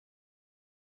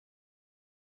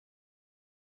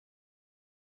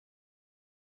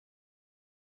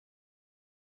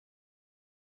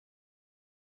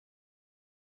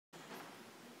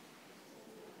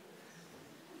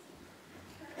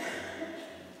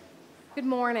Good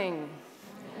morning.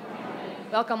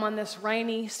 Welcome on this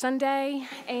rainy Sunday,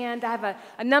 and I have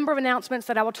a number of announcements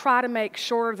that I will try to make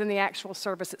shorter than the actual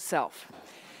service itself.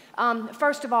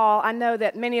 First of all, I know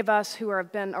that many of us who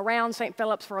have been around St.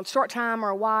 Philip's for a short time or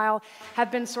a while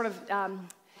have been sort of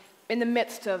in the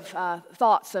midst of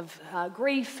thoughts of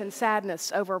grief and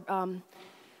sadness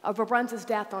over Bruns's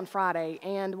death on Friday,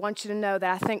 and I want you to know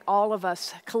that I think all of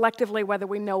us collectively, whether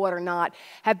we know it or not,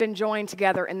 have been joined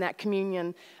together in that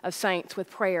communion of saints with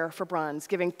prayer for Bruns,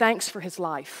 giving thanks for his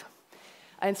life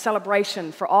and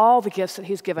celebration for all the gifts that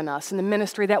he's given us and the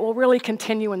ministry that will really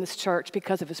continue in this church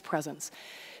because of his presence.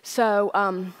 So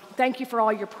thank you for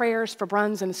all your prayers for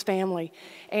Bruns and his family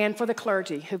and for the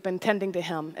clergy who've been tending to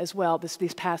him as well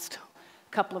these past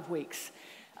couple of weeks.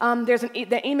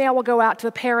 The email will go out to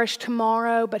the parish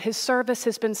tomorrow, but his service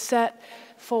has been set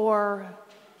for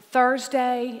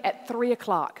Thursday at 3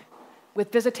 o'clock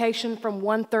with visitation from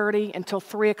 1:30 until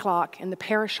 3 o'clock in the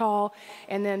parish hall,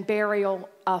 and then burial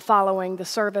following the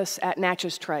service at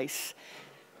Natchez Trace.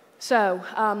 So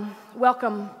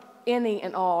welcome any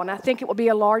and all, and I think it will be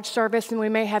a large service, and we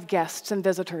may have guests and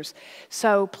visitors.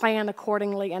 So plan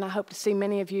accordingly, and I hope to see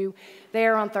many of you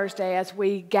there on Thursday as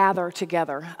we gather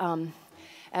together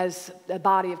as the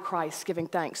body of Christ, giving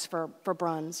thanks for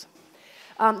Bruns.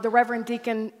 The Reverend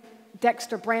Deacon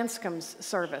Dexter Branscom's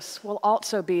service will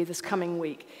also be this coming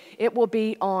week. It will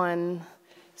be on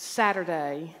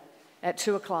Saturday at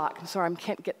 2 o'clock. I'm sorry, I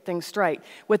can't get things straight.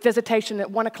 With visitation at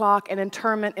 1 o'clock and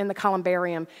interment in the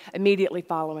columbarium immediately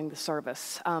following the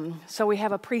service. So we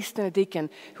have a priest and a deacon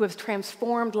who have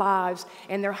transformed lives,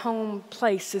 and their home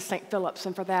place is St. Philip's,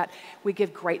 and for that we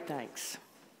give great thanks.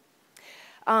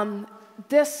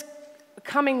 This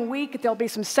coming week, there'll be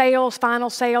some sales,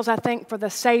 final sales, I think, for the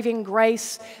Saving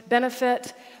Grace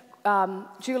benefit.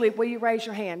 Julie, will you raise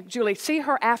your hand? Julie, see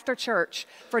her after church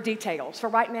for details. For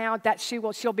right now, that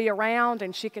she'll be around,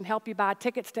 and she can help you buy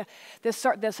tickets to this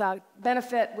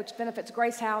benefit, which benefits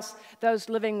Grace House, those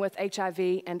living with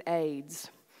HIV and AIDS.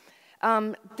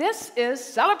 This is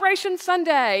Celebration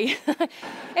Sunday.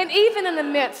 And even in the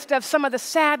midst of some of the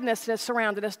sadness that has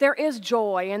surrounded us, there is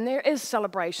joy and there is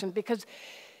celebration because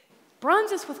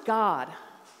Bruns is with God.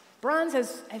 Bruns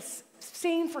has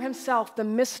seen for himself the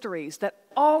mysteries that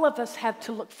all of us have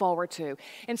to look forward to.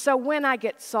 And so when I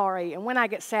get sorry and when I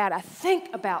get sad, I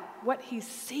think about what he's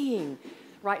seeing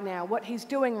right now, what he's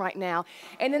doing right now.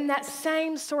 And in that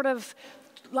same sort of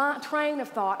train of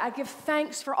thought, I give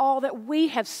thanks for all that we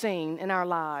have seen in our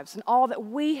lives and all that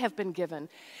we have been given.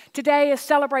 Today is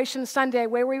Celebration Sunday,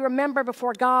 where we remember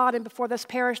before God and before this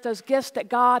parish those gifts that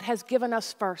God has given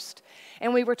us first,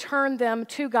 and we return them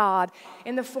to God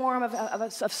in the form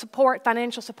of support,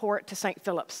 financial support to St.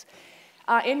 Philip's.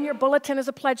 In your bulletin is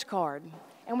a pledge card.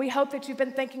 And we hope that you've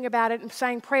been thinking about it and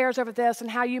saying prayers over this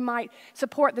and how you might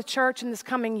support the church in this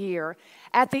coming year.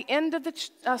 At the end of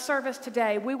the service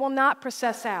today, we will not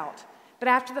process out. But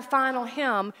after the final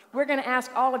hymn, we're going to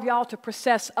ask all of y'all to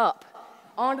process up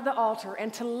onto the altar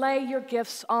and to lay your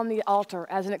gifts on the altar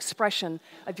as an expression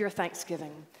of your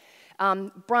thanksgiving.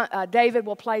 David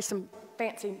will play some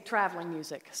fancy traveling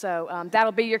music. So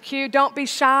that'll be your cue. Don't be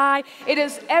shy. It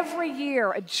is every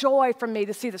year a joy for me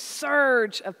to see the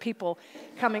surge of people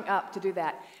coming up to do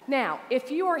that. Now,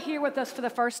 if you are here with us for the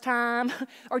first time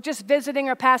or just visiting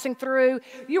or passing through,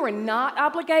 you are not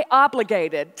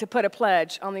obligated to put a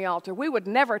pledge on the altar. We would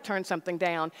never turn something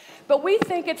down. But we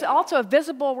think it's also a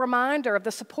visible reminder of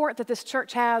the support that this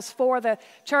church has for the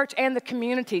church and the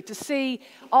community to see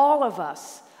all of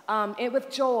us with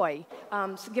joy,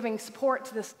 giving support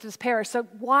to this parish. So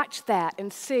watch that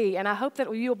and see, and I hope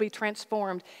that you'll be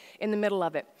transformed in the middle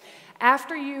of it.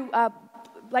 After you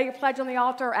lay your pledge on the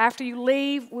altar, after you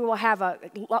leave, we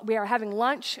are having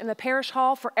lunch in the parish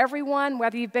hall for everyone,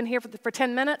 whether you've been here for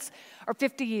 10 minutes or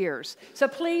 50 years. So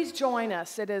please join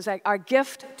us. It is our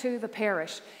gift to the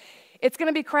parish. It's going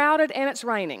to be crowded and it's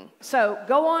raining. So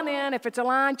go on in. If it's a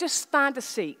line, just find a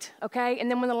seat, okay? And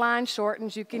then when the line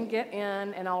shortens, you can get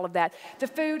in and all of that. The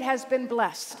food has been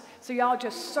blessed. So y'all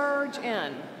just surge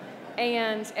in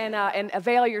and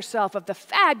avail yourself of the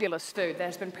fabulous food that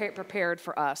has been prepared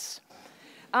for us.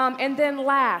 And then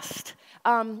last,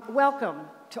 welcome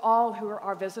to all who are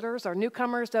our visitors, our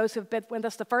newcomers, those who have been with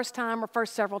us the first time or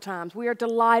first several times. We are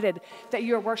delighted that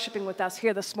you are worshiping with us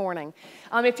here this morning.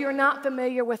 If you're not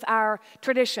familiar with our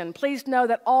tradition, please know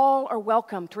that all are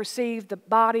welcome to receive the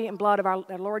body and blood of our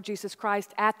Lord Jesus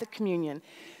Christ at the communion.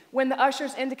 When the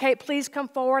ushers indicate, please come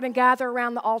forward and gather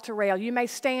around the altar rail. You may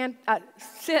stand,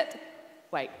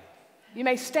 You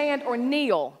may stand or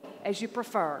kneel as you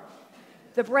prefer.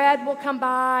 The bread will come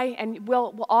by, and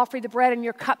we'll offer you the bread in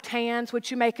your cupped hands,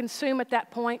 which you may consume at that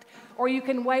point, or you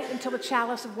can wait until the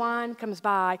chalice of wine comes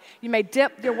by. You may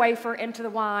dip your wafer into the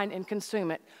wine and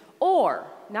consume it. Or,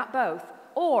 not both,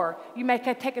 or you may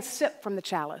take a sip from the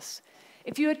chalice.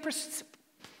 If you would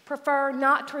prefer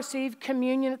not to receive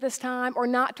communion at this time or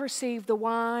not to receive the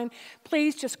wine,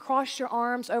 please just cross your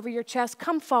arms over your chest.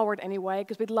 Come forward anyway,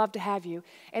 because we'd love to have you.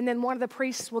 And then one of the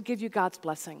priests will give you God's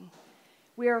blessing.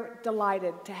 We are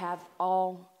delighted to have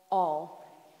all,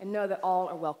 and know that all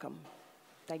are welcome.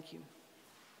 Thank you.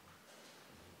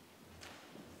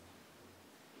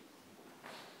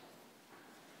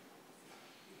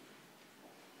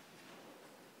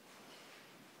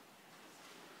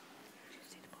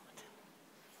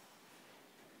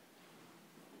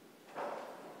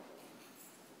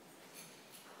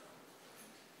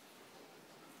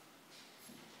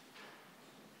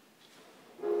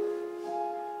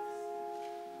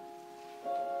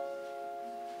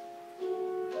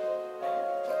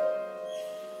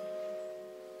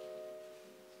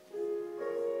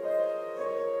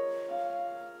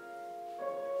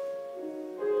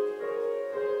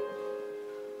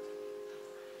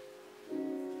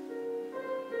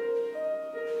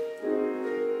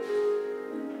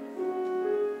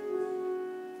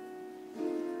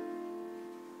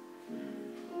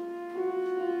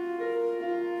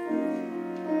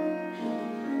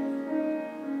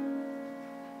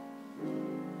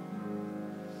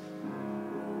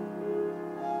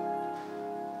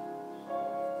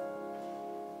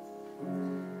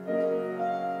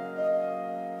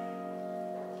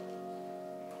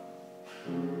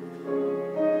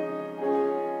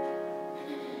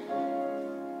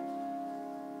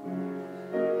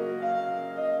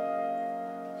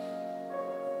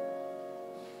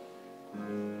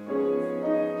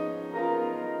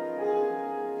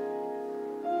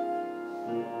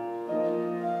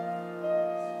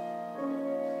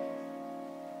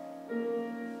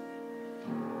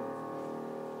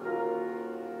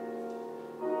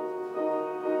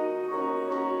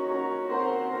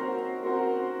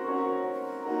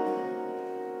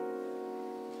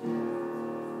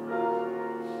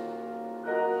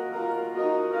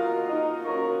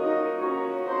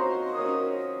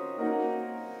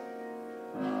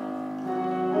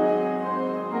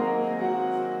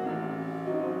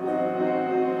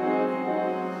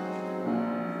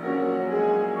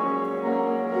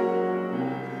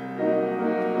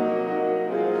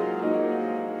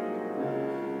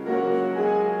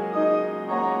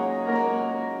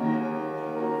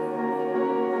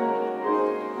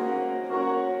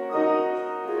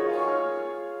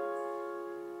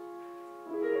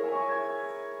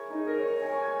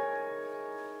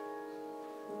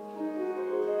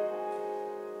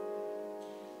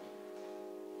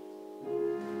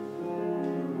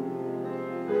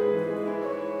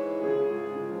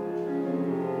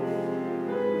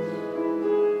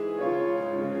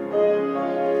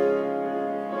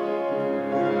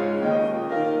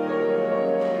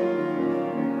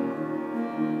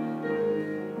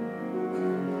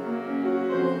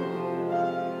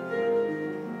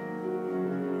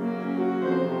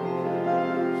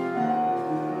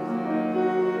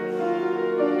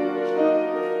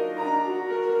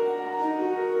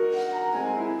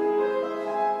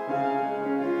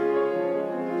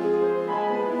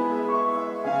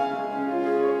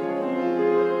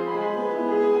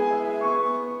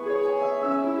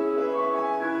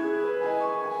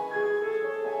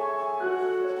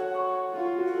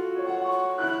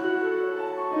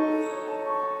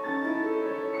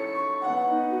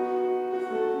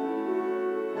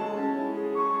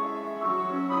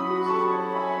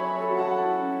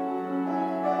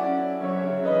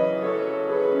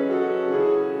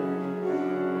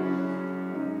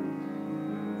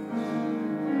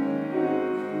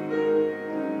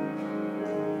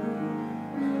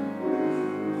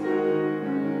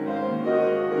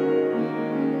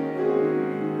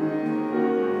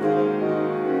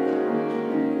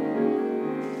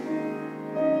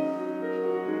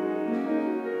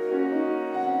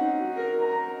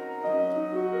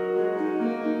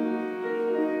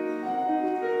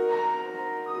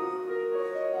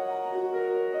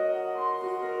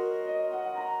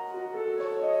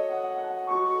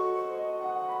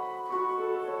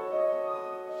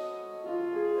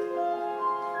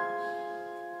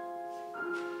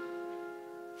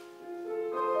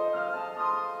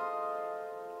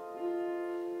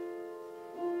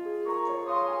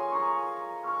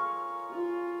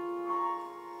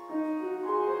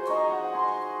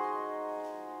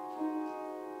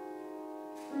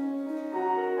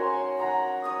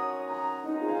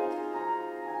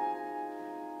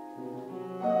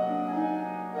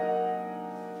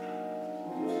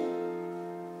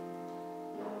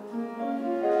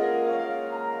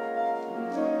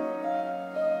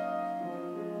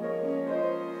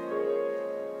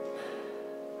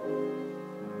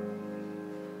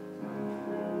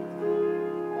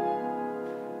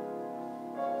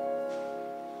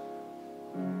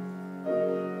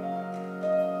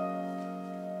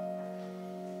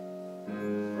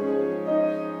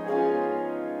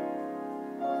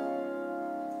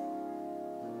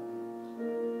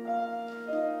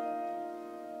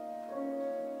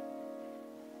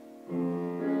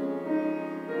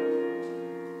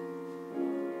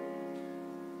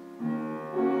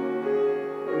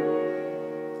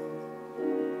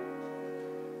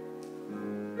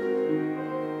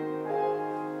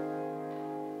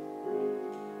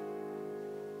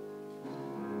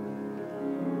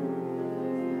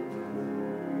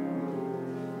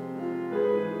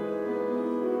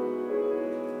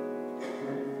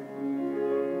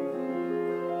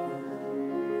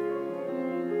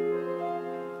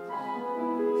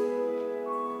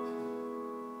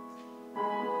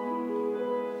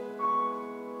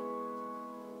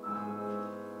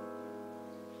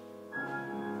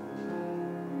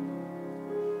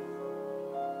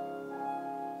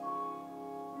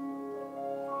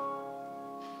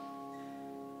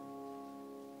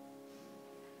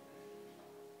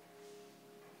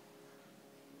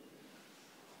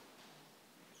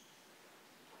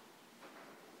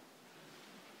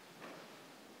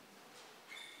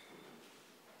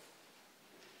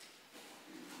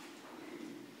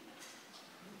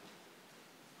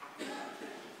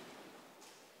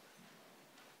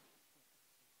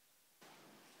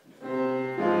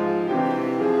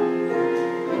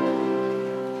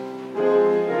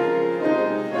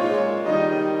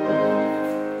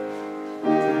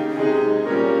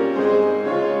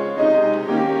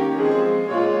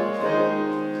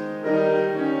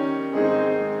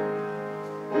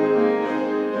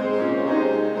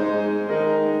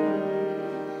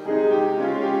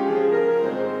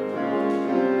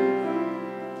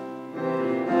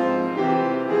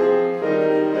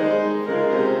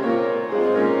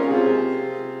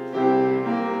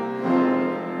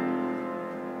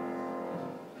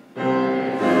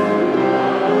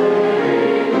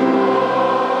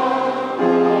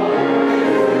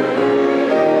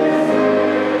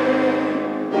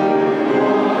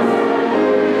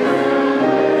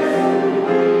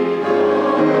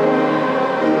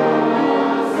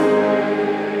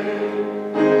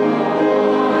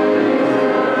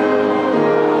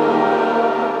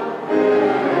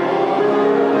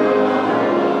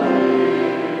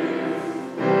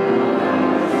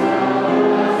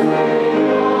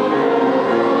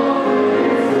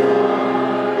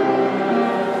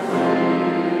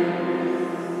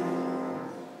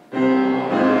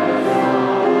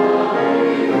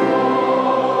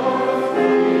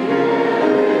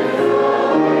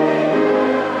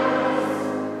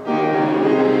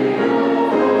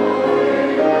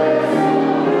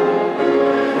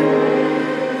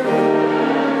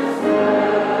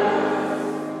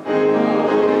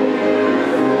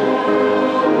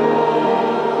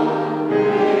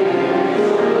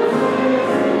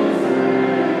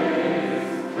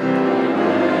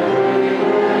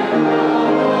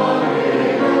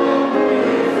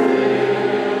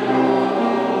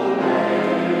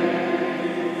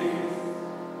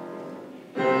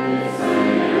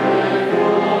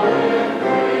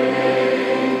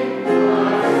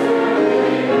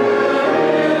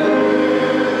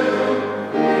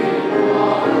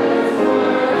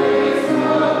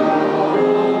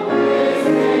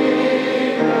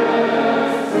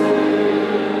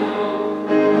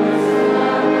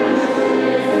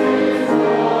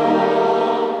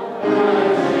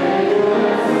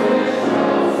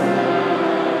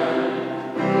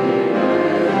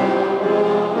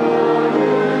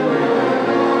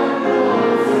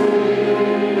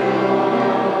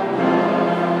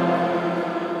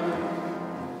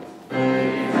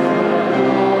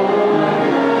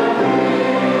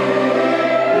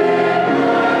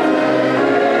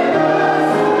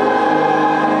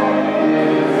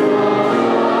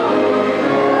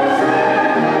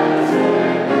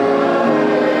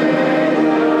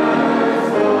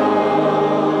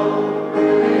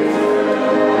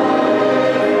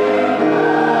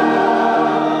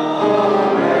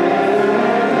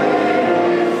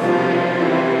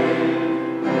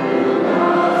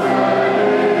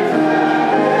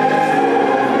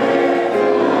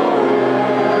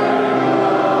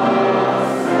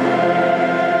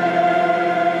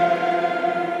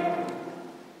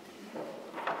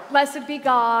 Blessed be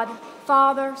God,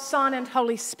 Father, Son, and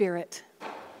Holy Spirit.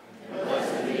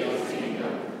 Blessed be your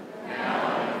kingdom,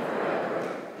 now and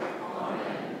forever.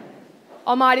 Amen.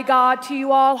 Almighty God, to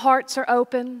you all hearts are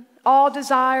open, all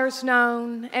desires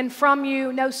known, and from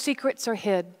you no secrets are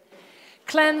hid.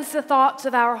 Cleanse the thoughts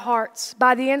of our hearts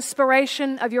by the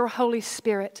inspiration of your Holy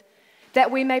Spirit,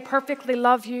 that we may perfectly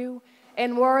love you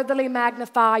and worthily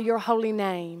magnify your holy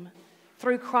name.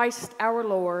 Through Christ our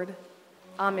Lord.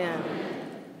 Amen.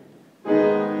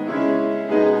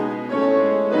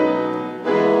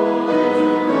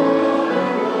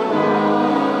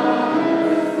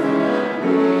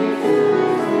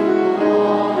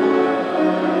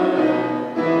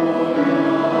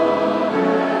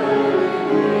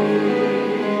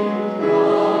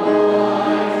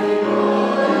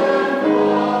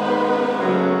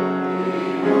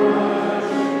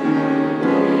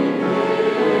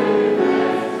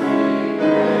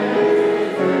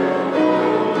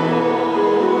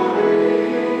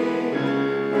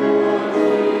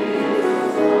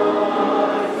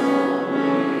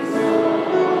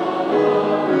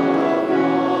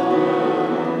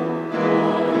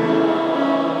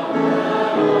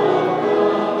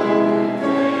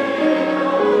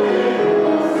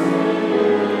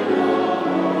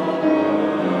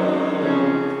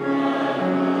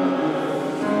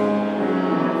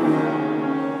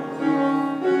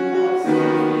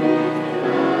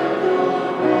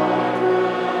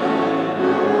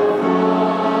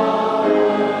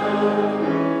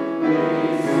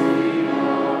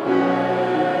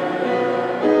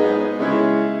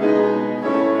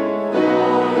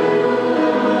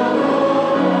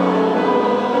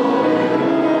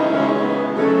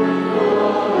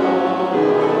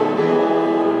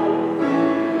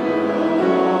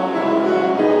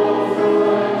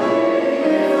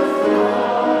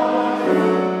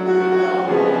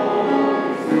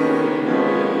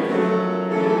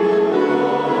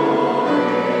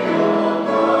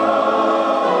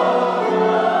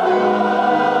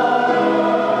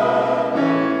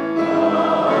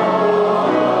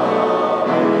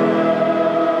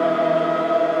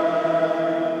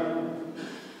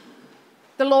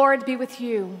 The Lord be with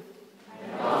you.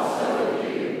 And also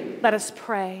with you. Let us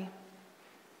pray.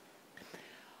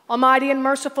 Almighty and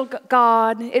merciful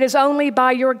God, it is only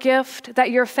by your gift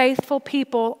that your faithful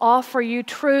people offer you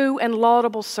true and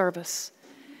laudable service.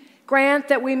 Grant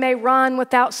that we may run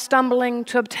without stumbling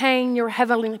to obtain your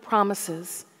heavenly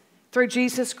promises. Through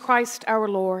Jesus Christ our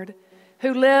Lord,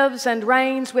 who lives and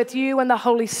reigns with you and the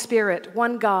Holy Spirit,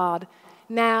 one God,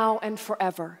 now and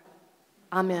forever.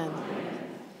 Amen.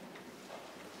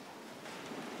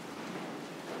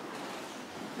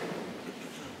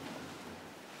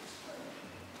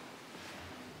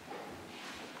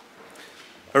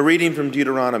 A reading from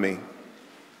Deuteronomy.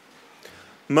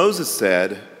 Moses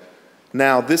said,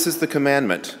 "Now this is the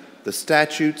commandment, the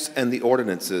statutes and the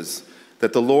ordinances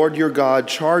that the Lord your God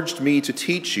charged me to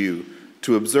teach you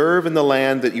to observe in the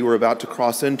land that you are about to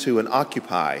cross into and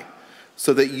occupy,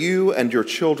 so that you and your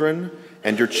children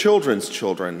and your children's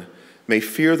children may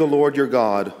fear the Lord your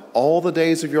God all the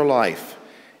days of your life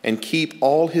and keep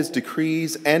all his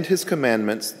decrees and his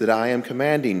commandments that I am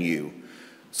commanding you,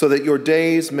 so that your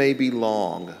days may be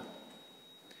long.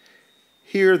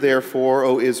 Hear therefore,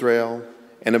 O Israel,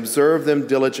 and observe them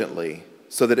diligently,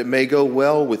 so that it may go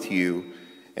well with you,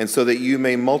 and so that you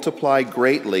may multiply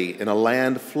greatly in a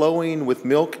land flowing with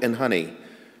milk and honey,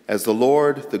 as the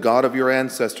Lord, the God of your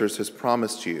ancestors, has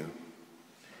promised you.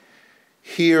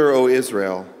 Hear, O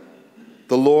Israel,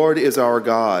 the Lord is our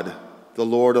God, the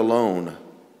Lord alone.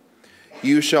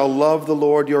 You shall love the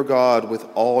Lord your God with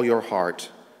all your heart,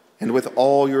 and with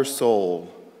all your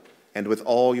soul, and with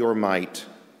all your might.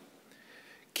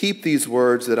 Keep these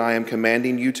words that I am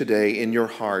commanding you today in your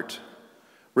heart.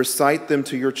 Recite them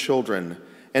to your children,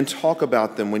 and talk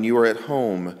about them when you are at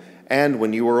home and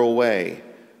when you are away,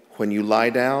 when you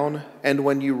lie down and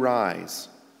when you rise.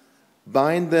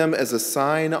 Bind them as a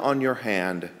sign on your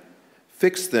hand,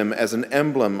 fix them as an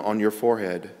emblem on your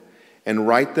forehead, and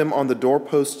write them on the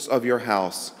doorposts of your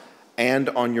house and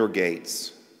on your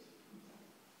gates."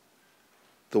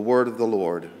 The word of the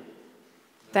Lord.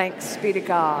 Thanks be to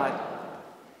God.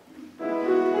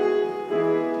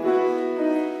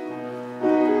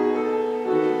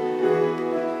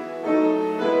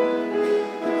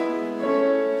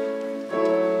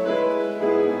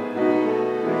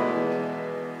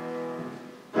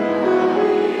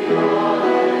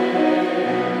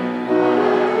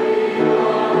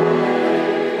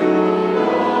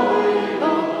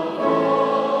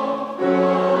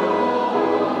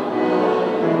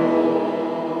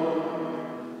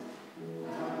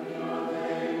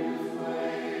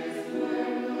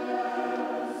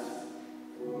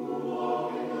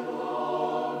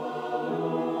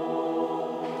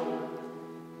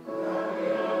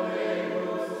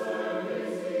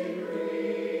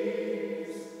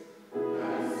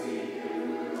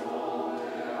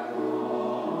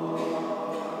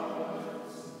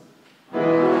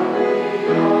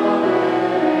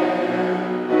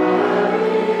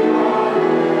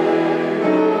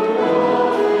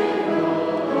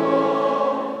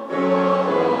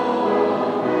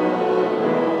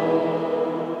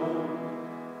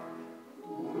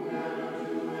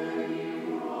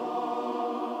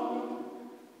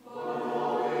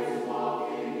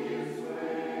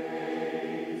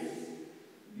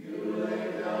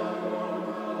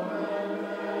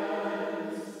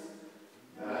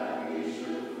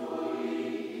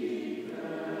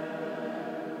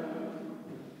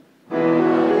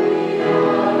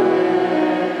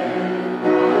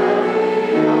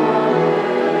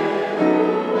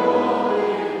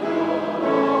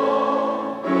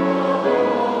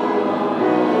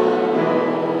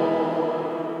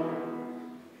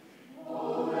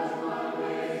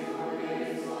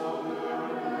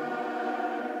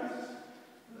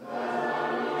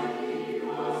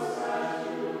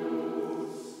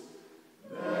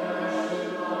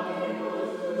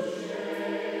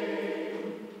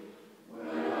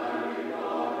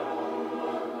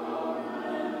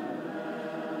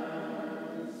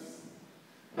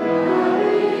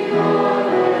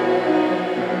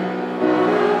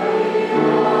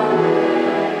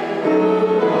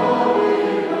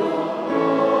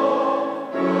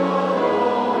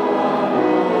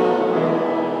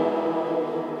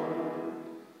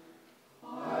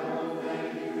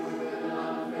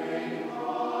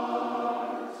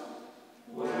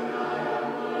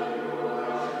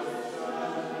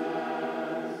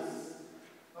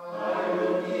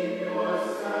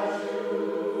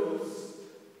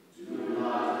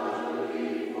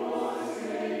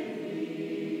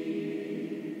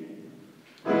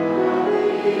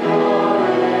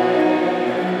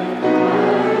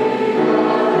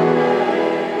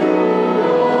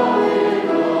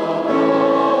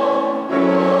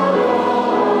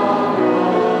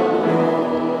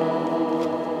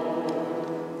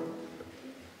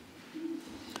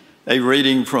 A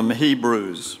reading from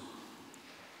Hebrews.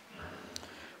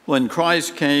 When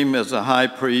Christ came as a high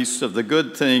priest of the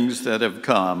good things that have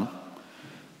come,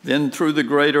 then through the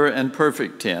greater and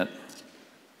perfect tent,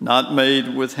 not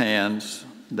made with hands,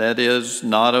 that is,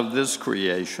 not of this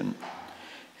creation,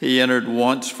 he entered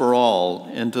once for all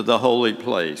into the holy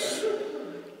place,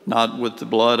 not with the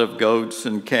blood of goats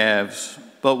and calves,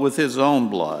 but with his own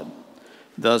blood,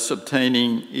 thus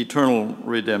obtaining eternal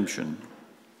redemption.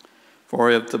 For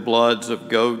if the bloods of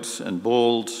goats and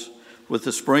bulls, with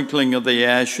the sprinkling of the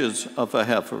ashes of a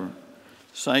heifer,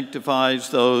 sanctifies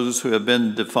those who have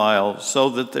been defiled, so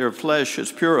that their flesh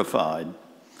is purified,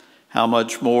 how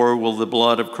much more will the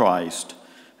blood of Christ,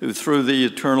 who through the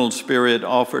eternal Spirit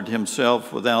offered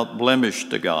himself without blemish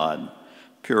to God,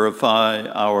 purify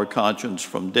our conscience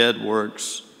from dead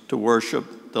works to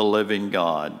worship the living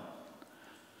God.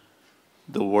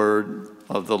 The word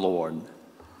of the Lord.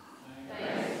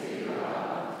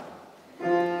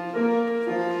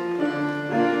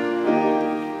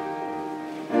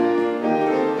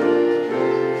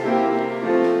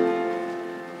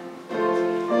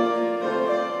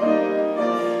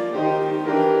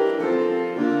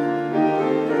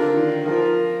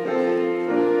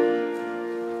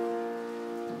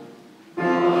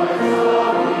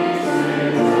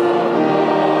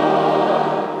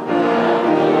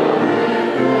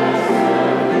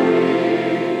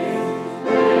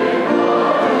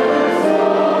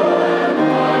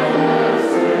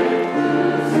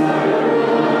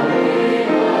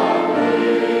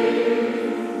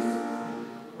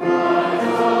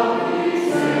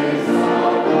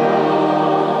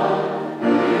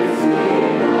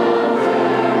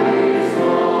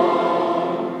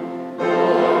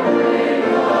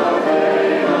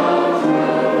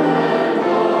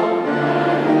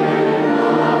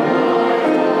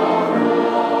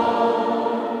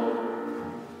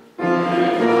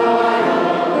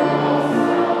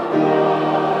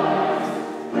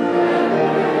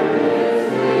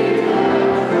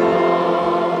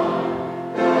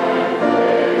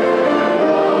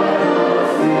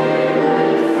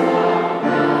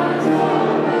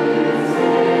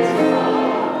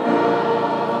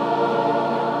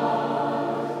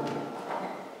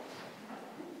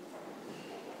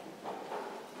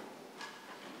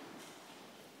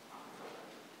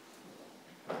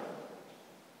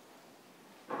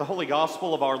 The Holy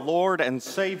Gospel of our Lord and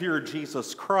Savior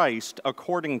Jesus Christ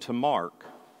according to Mark.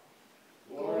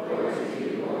 Glory to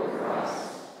you, Lord Christ.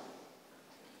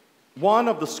 One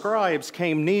of the scribes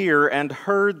came near and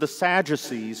heard the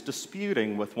Sadducees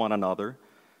disputing with one another.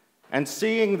 And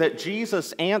seeing that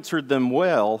Jesus answered them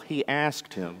well, he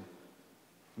asked him,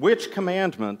 "Which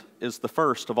commandment is the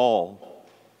first of all?"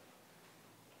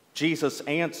 Jesus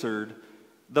answered,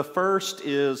 "The first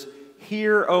is,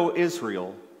 'Hear, O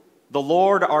Israel, the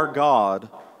Lord our God,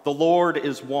 the Lord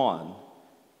is one.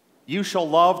 You shall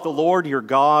love the Lord your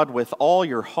God with all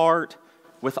your heart,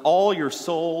 with all your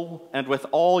soul, and with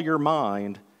all your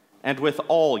mind, and with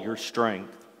all your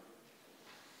strength.'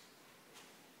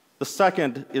 The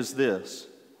second is this,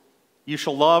 'You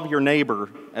shall love your neighbor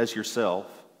as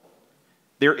yourself.'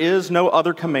 There is no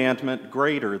other commandment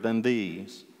greater than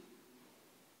these."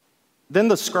 Then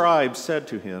the scribe said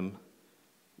to him,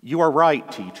 "You are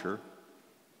right, teacher.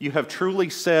 You have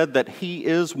truly said that he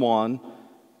is one,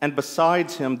 and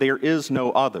besides him there is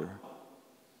no other.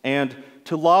 And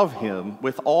to love him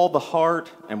with all the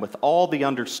heart and with all the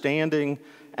understanding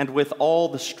and with all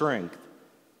the strength,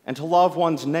 and to love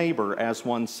one's neighbor as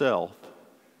oneself.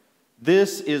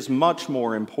 This is much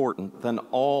more important than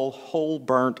all whole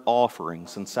burnt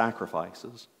offerings and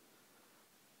sacrifices."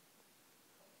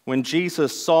 When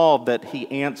Jesus saw that he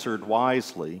answered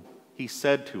wisely, he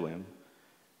said to him,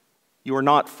 "You are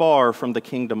not far from the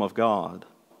kingdom of God."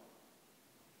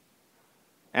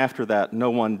 After that, no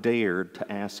one dared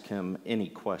to ask him any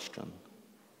question.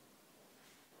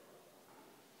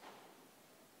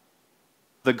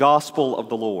 The Gospel of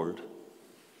the Lord.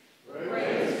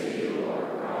 Praise to you, Lord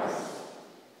Christ.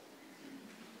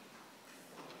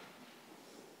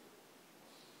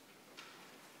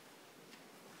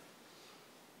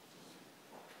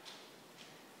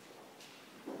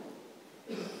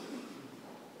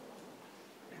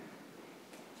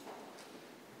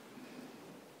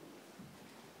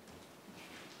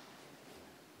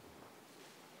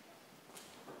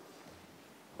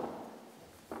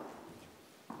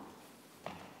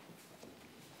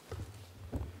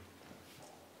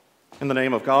 In the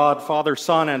name of God, Father,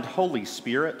 Son, and Holy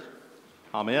Spirit,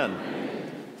 amen.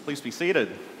 Please be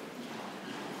seated.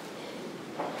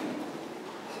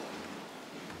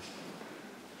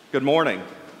 Good morning.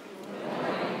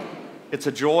 It's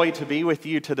a joy to be with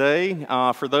you today.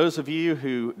 For those of you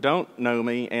who don't know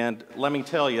me, and let me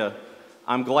tell you,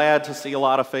 I'm glad to see a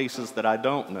lot of faces that I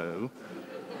don't know,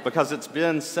 because it's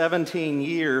been 17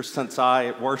 years since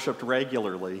I worshiped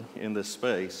regularly in this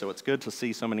space, so it's good to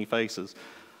see so many faces.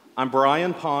 I'm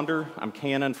Brian Ponder. I'm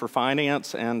canon for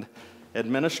finance and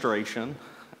administration,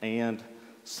 and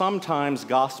sometimes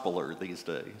gospeler these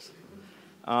days.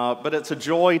 But it's a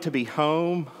joy to be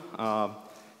home.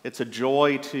 It's a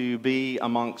joy to be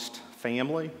amongst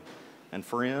family and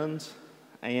friends.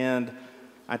 And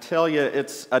I tell you,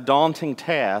 it's a daunting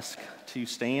task to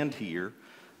stand here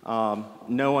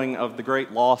knowing of the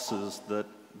great losses that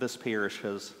this parish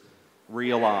has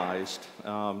realized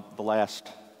the last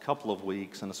couple of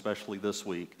weeks, and especially this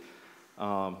week,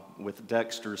 with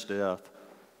Dexter's death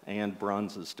and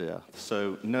Bruns's death.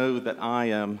 So know that I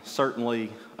am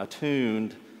certainly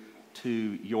attuned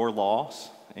to your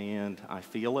loss, and I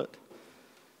feel it.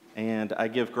 And I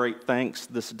give great thanks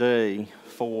this day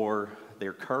for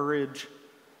their courage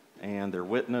and their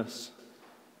witness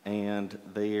and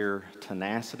their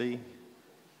tenacity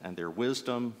and their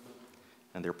wisdom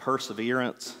and their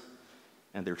perseverance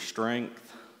and their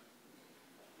strength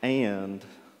and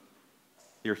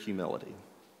their humility.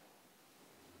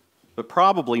 But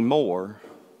probably more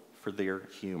for their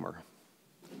humor.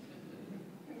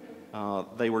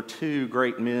 They were two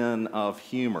great men of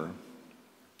humor,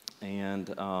 and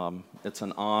it's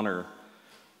an honor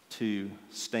to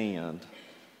stand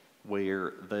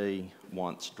where they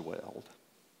once dwelled.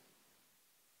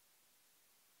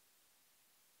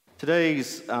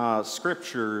 Today's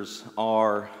scriptures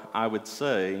are, I would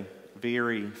say,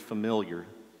 very familiar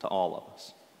to all of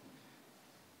us.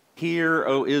 Hear,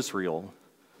 O Israel,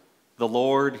 the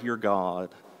Lord your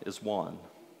God is one.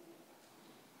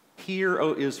 Hear,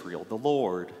 O Israel, the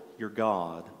Lord your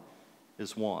God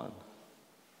is one.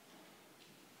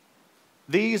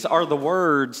 These are the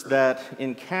words that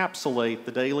encapsulate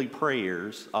the daily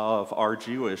prayers of our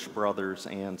Jewish brothers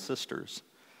and sisters.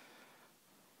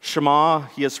 Shema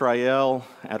Yisrael,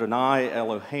 Adonai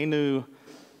Eloheinu,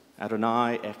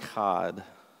 Adonai Echad.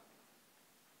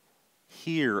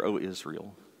 Hear, O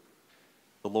Israel,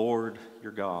 the Lord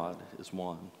your God is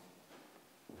one.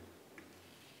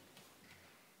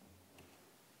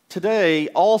 Today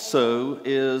also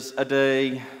is a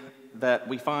day that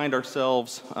we find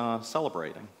ourselves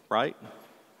celebrating, right?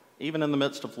 Even in the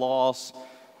midst of loss,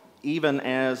 even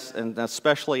as, and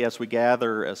especially as we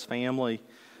gather as family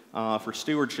for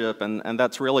stewardship, and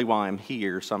that's really why I'm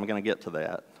here, so I'm going to get to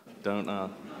that.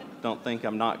 Don't think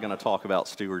I'm not going to talk about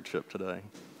stewardship today.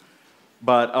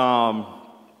 But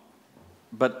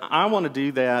I want to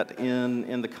do that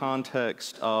in the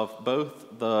context of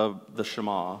both the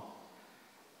Shema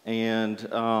and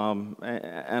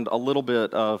a little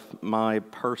bit of my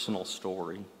personal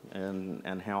story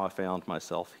and how I found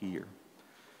myself here.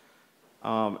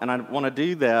 And I want to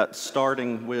do that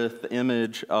starting with the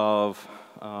image of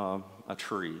a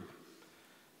tree,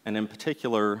 and in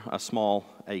particular, a small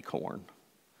acorn.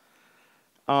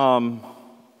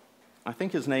 I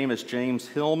think his name is James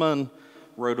Hillman,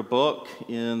 wrote a book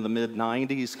in the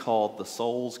mid-90s called The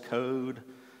Soul's Code.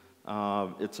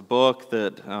 It's a book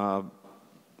that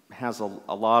has a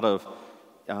lot of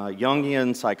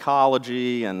Jungian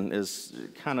psychology and is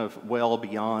kind of well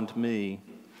beyond me.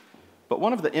 But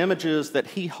one of the images that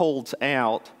he holds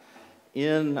out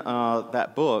in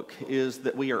that book is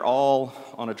that we are all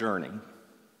on a journey.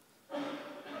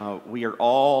 We are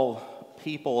all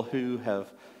people who have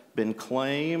been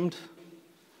claimed,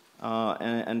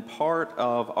 and part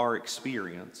of our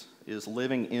experience is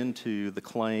living into the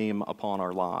claim upon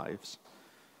our lives.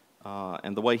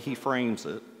 And the way he frames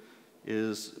it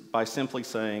is by simply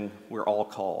saying we're all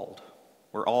called.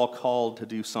 We're all called to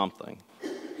do something.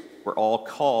 We're all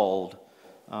called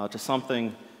to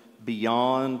something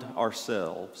beyond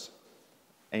ourselves.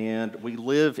 And we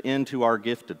live into our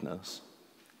giftedness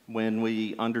when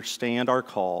we understand our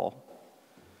call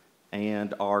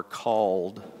and our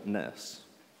calledness.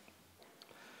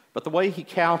 But the way he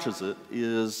couches it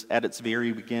is at its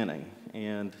very beginning,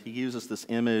 and he uses this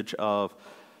image of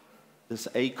this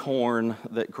acorn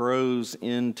that grows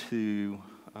into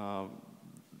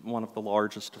one of the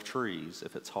largest of trees,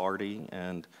 if it's hardy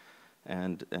and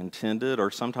tended,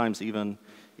 or sometimes even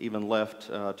left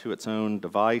to its own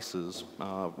devices,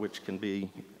 which can be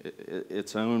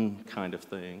its own kind of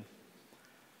thing.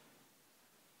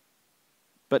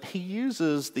 But he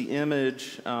uses the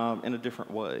image in a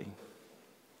different way,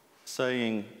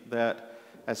 saying that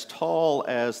as tall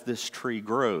as this tree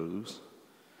grows,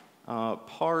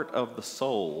 part of the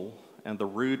soul and the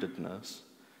rootedness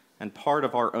and part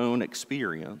of our own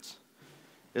experience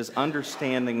is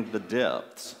understanding the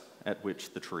depths at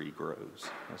which the tree grows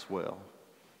as well.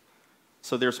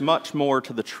 So there's much more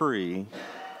to the tree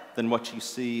than what you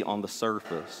see on the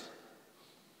surface.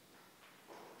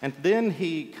 And then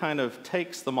he kind of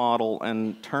takes the model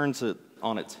and turns it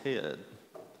on its head,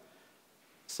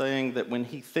 saying that when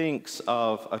he thinks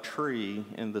of a tree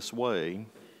in this way,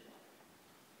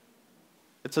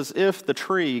 it's as if the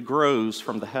tree grows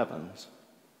from the heavens.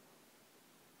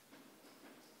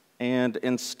 And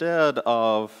instead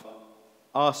of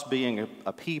us being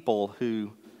a people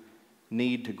who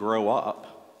need to grow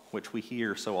up, which we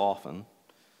hear so often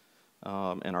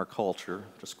in our culture,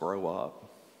 just grow up,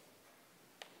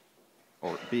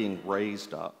 or being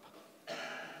raised up,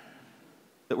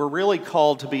 that we're really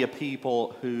called to be a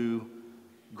people who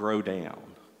grow down,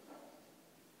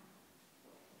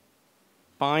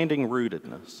 finding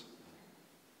rootedness,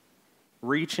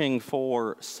 reaching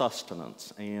for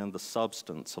sustenance and the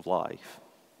substance of life.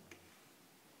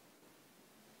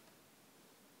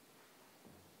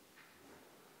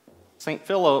 St.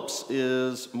 Philip's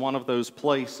is one of those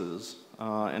places,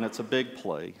 and it's a big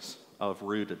place of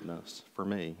rootedness for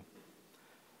me,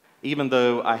 even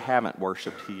though I haven't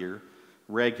worshiped here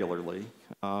regularly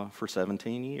for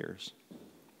 17 years.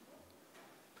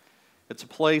 It's a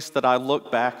place that I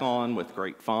look back on with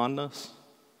great fondness.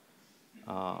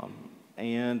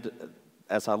 And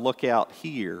as I look out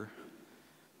here,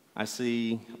 I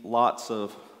see lots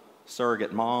of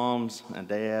surrogate moms and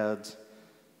dads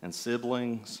and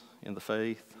siblings in the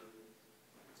faith.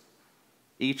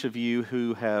 Each of you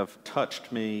who have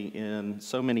touched me in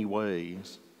so many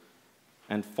ways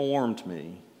and formed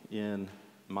me in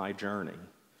my journey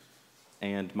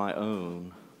and my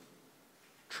own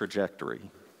trajectory.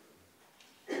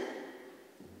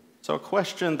 So a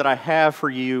question that I have for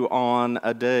you on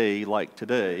a day like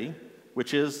today,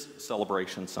 which is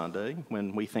Celebration Sunday,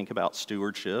 when we think about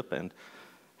stewardship and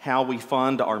how we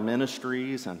fund our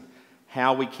ministries and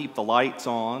how we keep the lights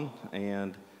on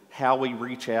and how we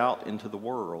reach out into the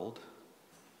world,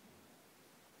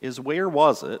 is where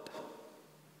was it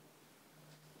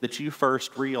that you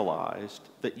first realized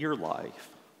that your life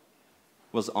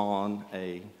was on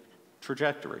a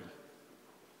trajectory?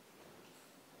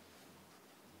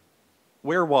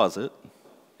 Where was it?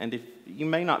 And if you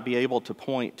may not be able to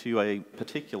point to a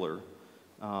particular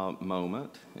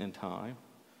moment in time,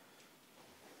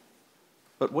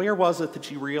 but where was it that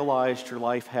you realized your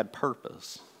life had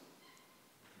purpose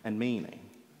and meaning?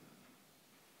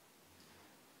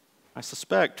 I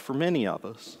suspect for many of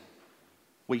us,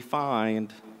 we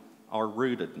find our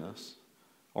rootedness,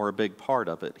 or a big part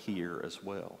of it, here as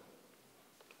well.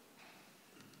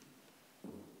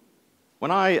 When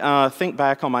I think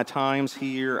back on my times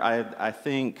here, I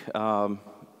think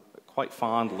quite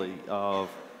fondly of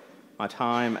my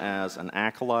time as an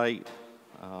acolyte.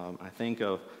 I think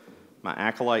of my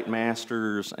acolyte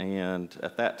masters and,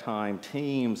 at that time,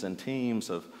 teams and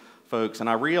teams of folks. And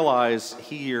I realize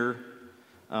here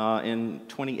in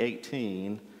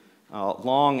 2018,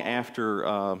 long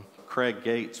after Craig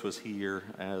Gates was here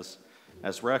as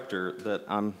rector, that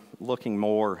I'm looking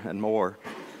more and more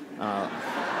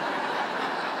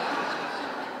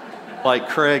like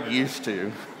Craig used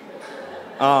to.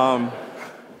 I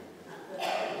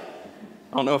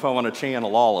don't know if I want to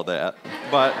channel all of that,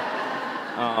 but,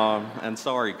 and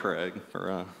sorry, Craig,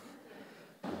 for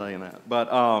saying that. But,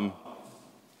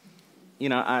 you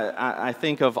know, I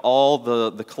think of all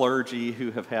the clergy who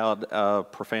have had a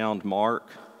profound mark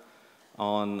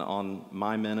on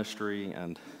my ministry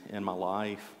and in my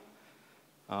life.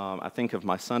 I think of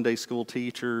my Sunday school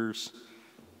teachers.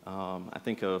 I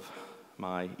think of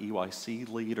my EYC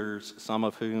leaders, some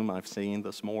of whom I've seen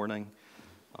this morning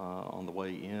on the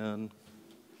way in.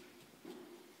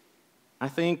 I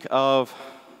think of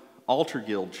altar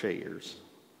guild chairs,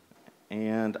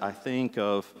 and I think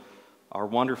of our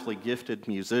wonderfully gifted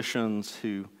musicians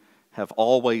who have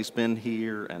always been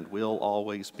here and will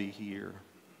always be here.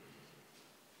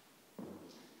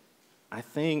 I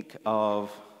think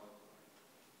of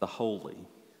the holy,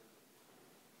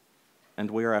 and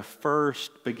where I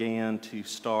first began to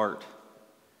start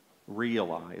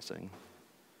realizing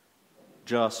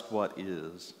just what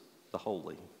is the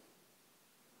holy.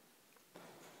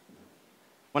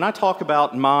 When I talk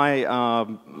about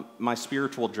my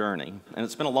spiritual journey, and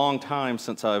it's been a long time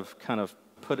since I've kind of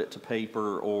put it to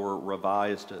paper or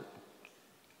revised it,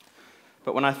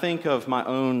 but when I think of my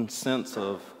own sense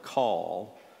of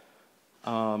call,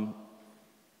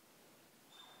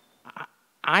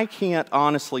 I can't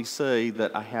honestly say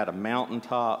that I had a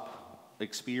mountaintop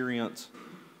experience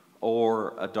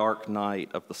or a dark night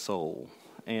of the soul.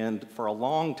 And for a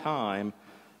long time,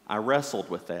 I wrestled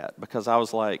with that because I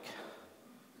was like,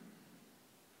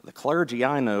 the clergy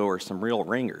I know are some real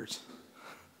ringers.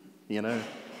 You know,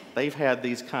 they've had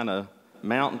these kind of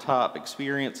mountaintop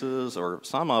experiences, or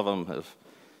some of them have,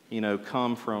 you know,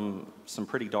 come from some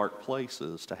pretty dark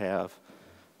places to have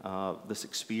this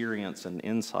experience and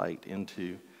insight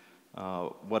into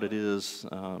what it is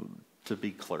to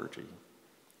be clergy.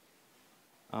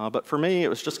 But for me, it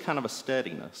was just kind of a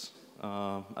steadiness,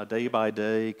 a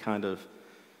day-by-day kind of,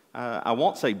 I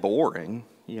won't say boring,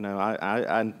 you know,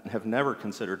 I have never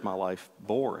considered my life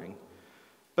boring,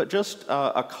 but just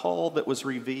a call that was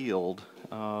revealed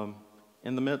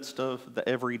in the midst of the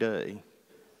everyday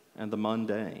and the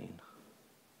mundane.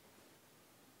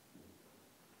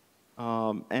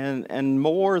 And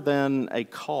more than a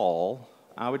call,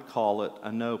 I would call it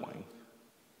a knowing,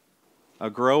 a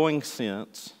growing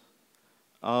sense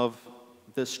of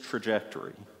this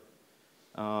trajectory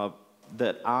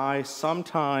that I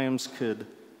sometimes could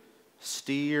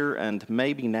steer and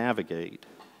maybe navigate,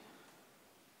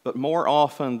 but more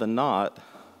often than not,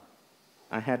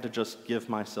 I had to just give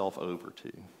myself over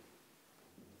to.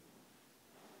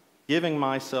 Giving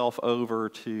myself over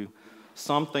to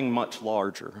something much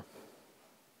larger,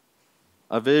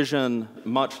 a vision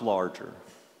much larger,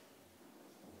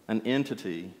 an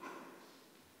entity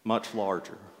much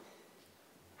larger.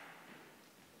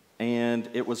 And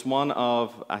it was one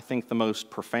of, I think, the most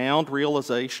profound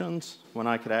realizations when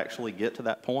I could actually get to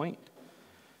that point.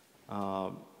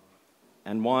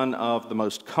 And one of the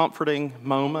most comforting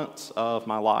moments of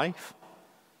my life.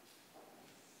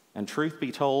 And truth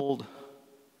be told,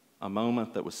 a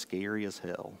moment that was scary as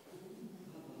hell.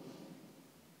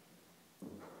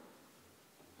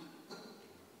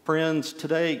 Friends,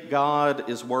 today God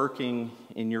is working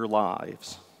in your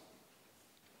lives.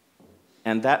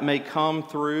 And that may come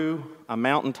through a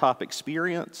mountaintop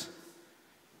experience.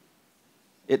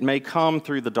 It may come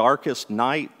through the darkest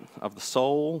night of the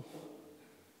soul.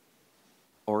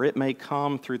 Or it may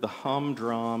come through the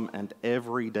humdrum and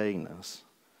everydayness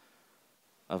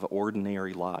of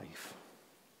ordinary life.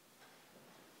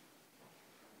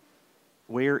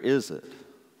 Where is it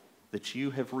that you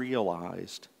have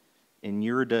realized in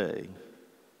your day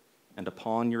and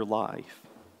upon your life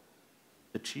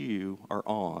that you are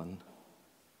on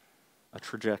a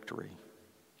trajectory?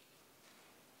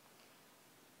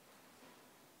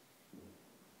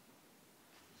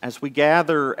 As we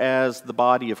gather as the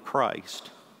body of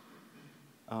Christ,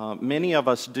 many of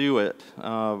us do it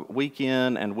week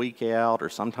in and week out, or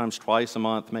sometimes twice a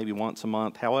month, maybe once a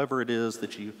month, however it is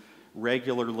that you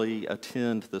regularly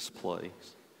attend this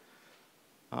place.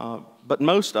 But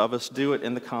most of us do it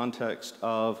in the context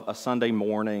of a Sunday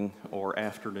morning or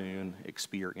afternoon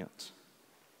experience.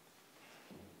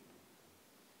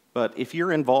 But if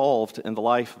you're involved in the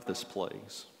life of this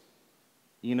place,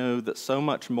 you know that so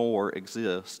much more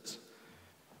exists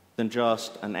than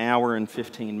just an hour and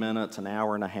 15 minutes, an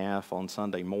hour and a half on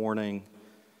Sunday morning,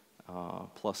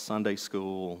 plus Sunday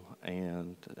school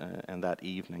and that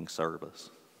evening service.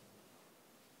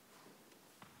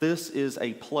 This is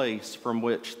a place from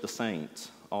which the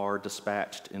saints are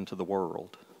dispatched into the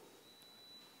world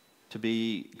to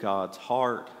be God's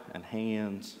heart and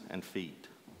hands and feet,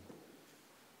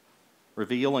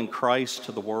 revealing Christ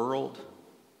to the world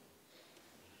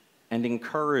and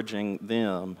encouraging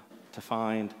them to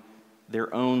find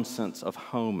their own sense of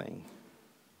home,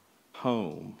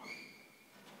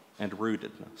 and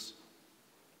rootedness.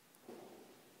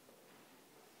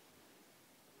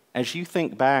 As you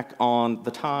think back on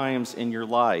the times in your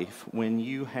life when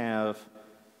you have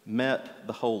met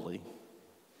the holy,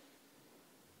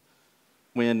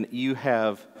 when you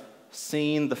have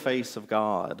seen the face of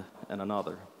God in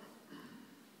another,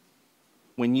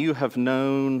 when you have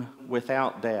known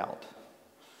without doubt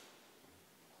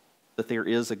that there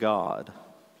is a God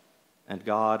and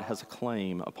God has a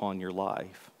claim upon your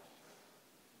life,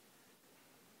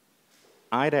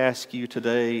 I'd ask you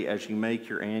today, as you make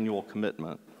your annual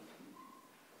commitment,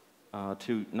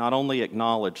 to not only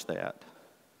acknowledge that,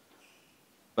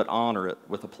 but honor it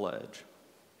with a pledge.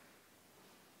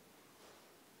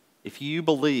 If you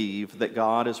believe that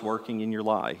God is working in your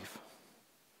life,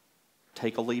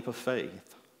 take a leap of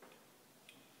faith,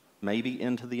 maybe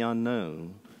into the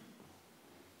unknown,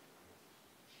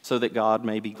 so that God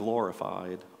may be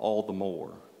glorified all the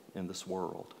more in this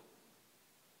world.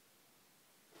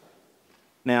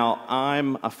 Now,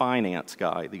 I'm a finance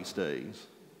guy these days,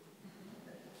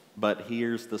 but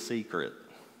here's the secret.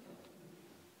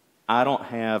 I don't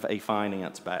have a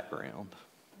finance background.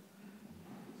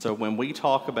 So when we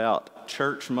talk about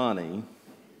church money,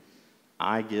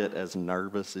 I get as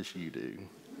nervous as you do,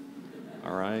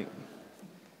 all right?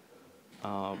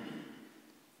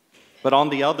 But on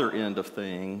the other end of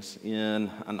things,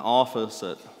 in an office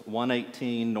at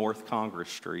 118 North Congress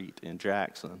Street in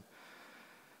Jackson,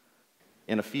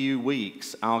 in a few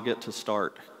weeks, I'll get to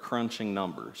start crunching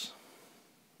numbers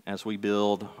as we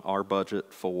build our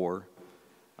budget for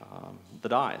the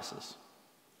diocese.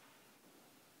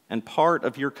 And part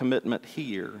of your commitment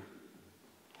here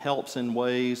helps in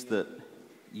ways that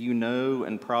you know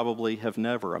and probably have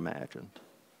never imagined.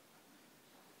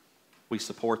 We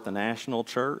support the national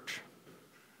church,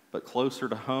 but closer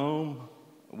to home,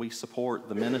 we support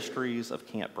the ministries of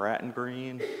Camp Bratton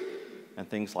Green and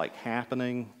things like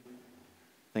Happening,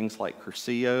 things like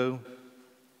Curcio.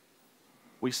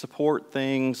 We support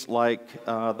things like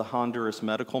the Honduras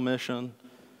Medical Mission,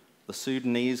 the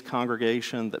Sudanese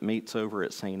congregation that meets over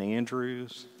at St.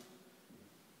 Andrews.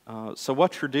 So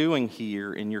what you're doing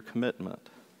here in your commitment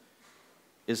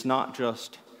is not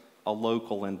just a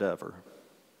local endeavor.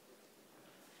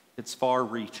 It's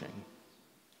far-reaching.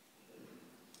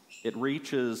 It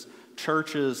reaches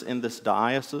churches in this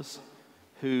diocese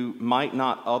who might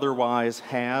not otherwise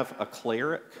have a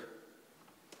cleric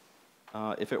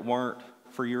if it weren't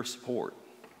for your support.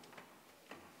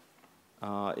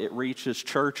 It reaches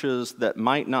churches that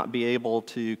might not be able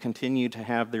to continue to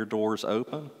have their doors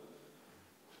open,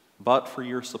 but for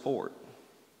your support.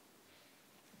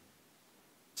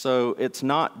 So it's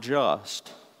not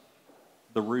just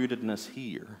the rootedness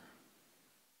here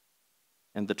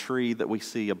and the tree that we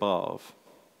see above,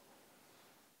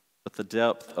 but the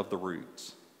depth of the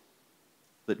roots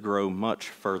that grow much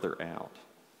further out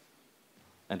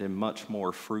and in much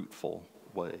more fruitful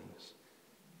ways.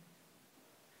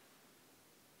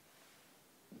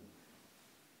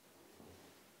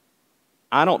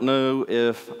 I don't know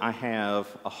if I have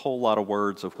a whole lot of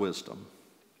words of wisdom,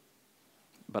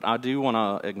 but I do want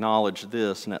to acknowledge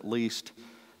this and at least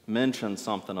mention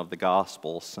something of the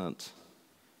gospel since,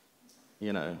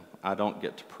 I don't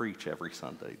get to preach every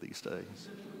Sunday these days.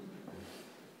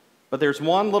 But there's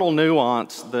one little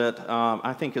nuance that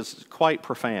I think is quite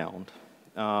profound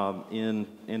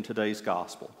in today's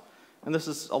gospel. And this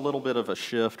is a little bit of a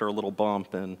shift or a little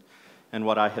bump in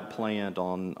what I had planned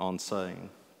on saying.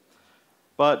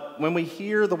 But when we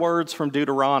hear the words from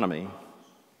Deuteronomy,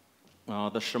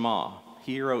 the Shema,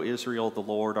 "Hear, O Israel, the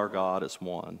Lord our God is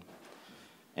one,"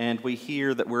 and we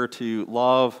hear that we're to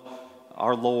love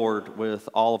our Lord with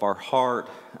all of our heart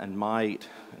and might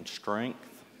and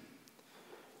strength,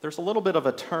 there's a little bit of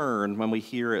a turn when we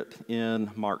hear it in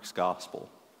Mark's gospel,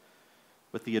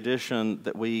 with the addition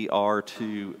that we are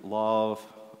to love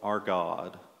our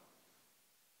God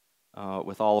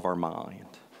with all of our mind.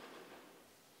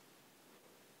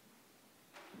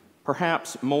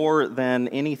 Perhaps more than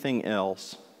anything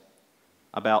else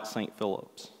about St.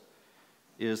 Philip's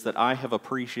is that I have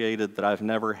appreciated that I've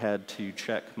never had to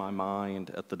check my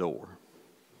mind at the door.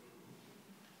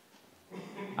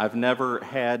 I've never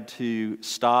had to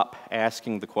stop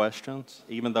asking the questions,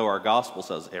 even though our gospel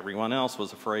says everyone else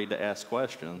was afraid to ask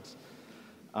questions.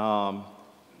 I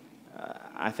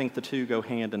think the two go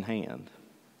hand in hand.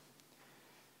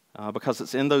 Because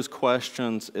it's in those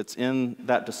questions, it's in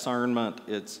that discernment,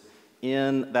 it's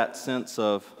in that sense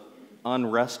of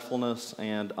unrestfulness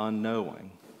and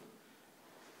unknowing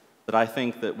that I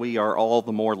think that we are all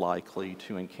the more likely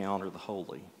to encounter the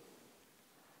holy.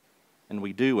 And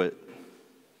we do it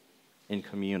in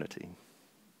community.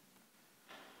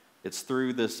 It's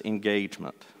through this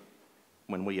engagement,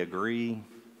 when we agree,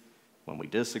 when we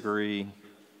disagree,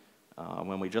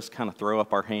 when we just kind of throw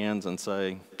up our hands and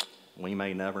say, we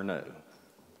may never know.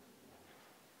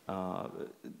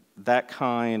 That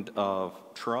kind of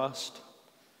trust,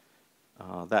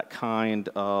 that kind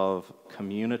of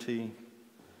community,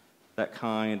 that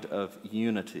kind of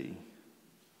unity,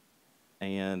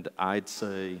 and I'd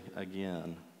say,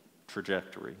 again,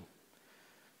 trajectory,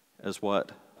 is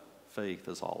what faith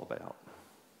is all about.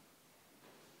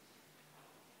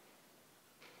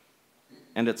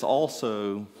 And it's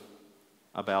also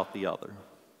about the other,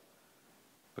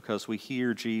 because we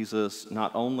hear Jesus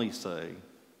not only say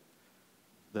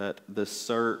that this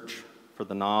search for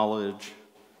the knowledge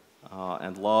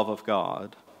and love of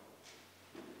God,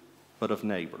 but of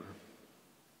neighbor.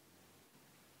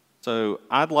 So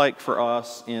I'd like for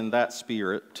us in that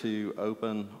spirit to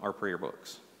open our prayer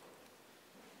books.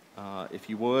 If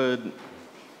you would,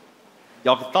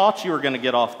 y'all thought you were going to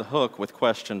get off the hook with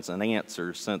questions and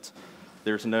answers since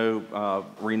there's no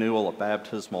renewal of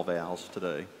baptismal vows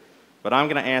today. But I'm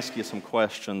going to ask you some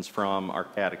questions from our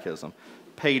catechism.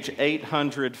 Page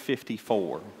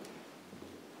 854.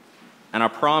 And I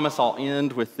promise I'll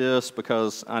end with this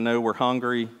because I know we're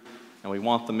hungry and we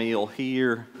want the meal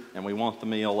here. and we want the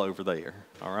meal over there,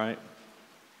 all right?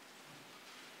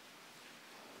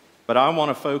 But I want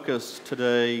to focus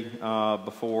today,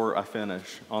 before I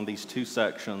finish, on these two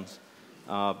sections,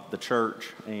 the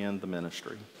church and the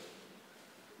ministry.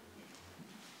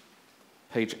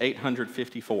 Page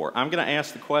 854. I'm going to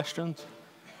ask the questions.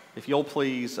 If you'll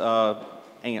please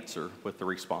answer with the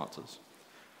responses.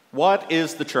 What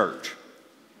is the church?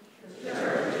 The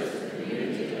church is the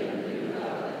community of the new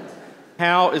covenant.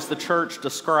 How is the church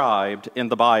described in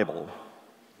the Bible?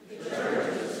 The church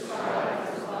is described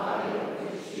as the body of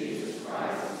which Jesus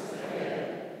Christ is the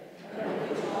head, and of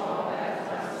which all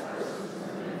baptized persons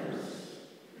are members.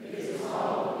 It is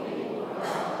all the people of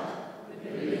God, the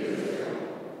new Israel,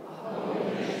 a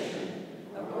holy nation,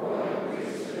 a royal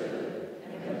priesthood,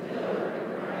 and the pillar and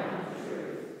ground of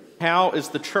truth. How is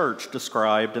the church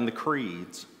described in the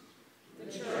creeds?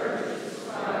 The church is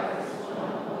described as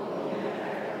one holy and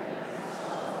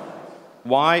apostolic.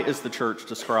 Why is the church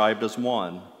described as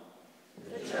one?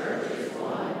 The church is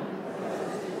one because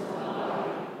it is one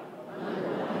body, under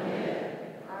one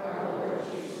head, our Lord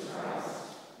Jesus Christ.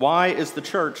 Why is the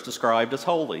church described as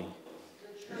holy?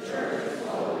 The church is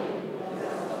holy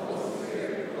because the Holy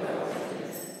Spirit dwells in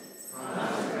it,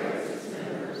 consecrates its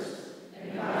members, and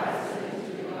guides them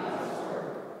to do God's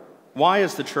work. Why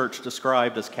is the church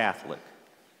described as Catholic?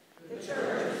 The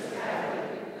church is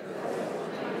Catholic because it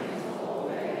proclaims the whole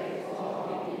way of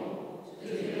all people to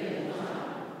the end of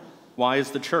time. Why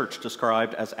is the church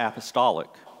described as apostolic?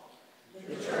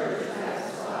 The church is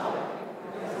apostolic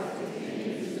because it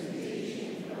continues the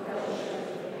teaching and fellowship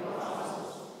of the apostles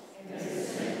and is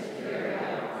sent to carry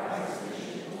out Christ's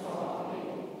mission to all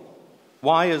people.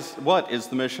 What is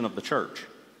the mission of the church?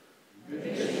 The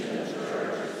mission of the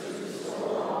church is to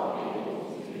restore all people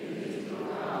to unity with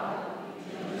God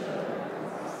and each other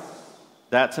in Christ.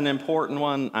 That's an important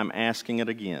one. I'm asking it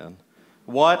again.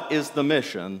 What is the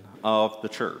mission of the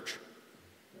church?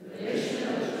 The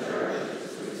mission of the church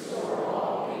is to restore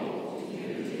all people to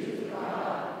unity with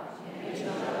God and each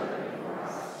other in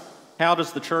Christ. How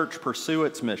does the church pursue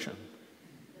its mission?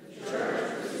 The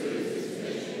church pursues its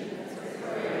mission as it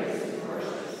prays and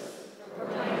worships,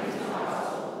 proclaims the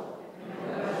gospel, and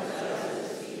promotes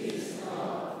justice, peace, and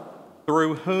love.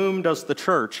 Through whom does the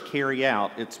church carry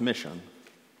out its mission?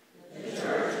 The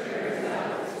church carries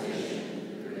out its mission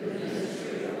through the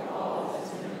ministry of all of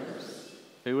its members.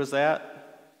 Who is that?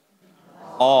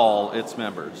 All its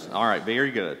members. All right,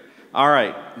 very good. All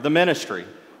right, the ministry.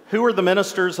 Who are the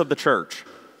ministers of the church?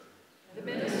 The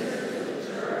ministers of the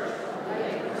church are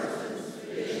lay persons,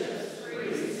 bishops,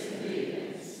 priests, and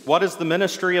deacons. What is the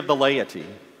ministry of the laity?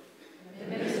 The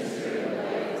ministry of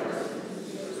lay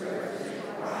persons is to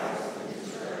represent Christ in his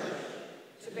church,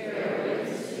 to bear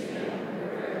witness to him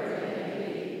wherever they may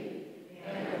be,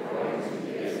 and according to the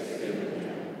gifts given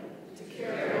them, to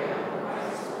carry on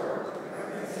Christ's work of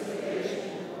reconciliation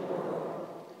in the world,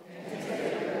 and to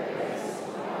take the place of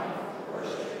life,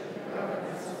 worship, and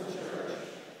governance of the church.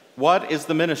 What is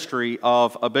the ministry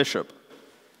of a bishop?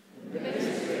 The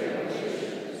ministry of a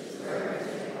bishop is to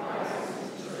represent Christ in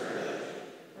his church,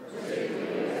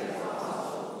 particularly as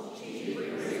apostle, chief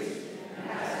priest, and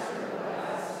pastor of the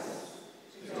diocese,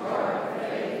 to guard the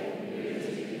faith and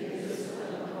unity and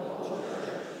discipline of the whole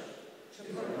church, to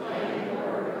proclaim the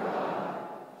word of God,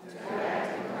 to act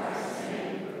in Christ's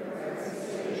name for the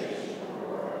reconciliation of the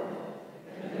world,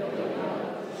 and the building up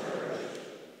of the church,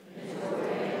 and to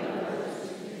ordain others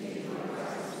to continue in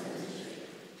Christ's ministry.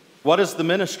 What is the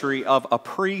ministry of a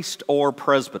priest or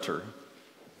presbyter?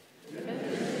 The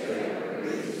ministry of a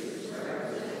priest is to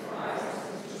represent Christ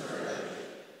in the church,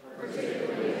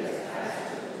 particularly as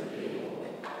pastor of the people,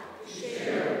 to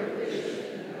share the vision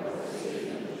and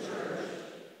overseeing of the church,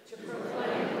 to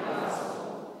proclaim the gospel,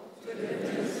 to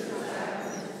administer the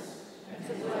sacraments, and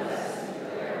to bless and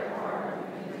declare pardon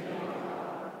in the name of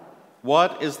God.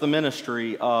 What is the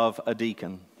ministry of a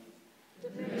deacon? The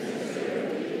ministry of a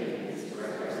deacon is to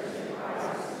represent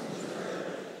Christ in the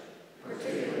church,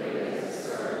 particularly as a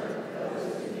servant of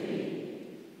those in need,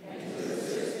 and to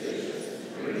assist bishops and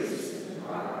priests in the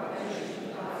proclamation of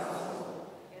the gospel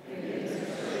and the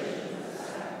administration of the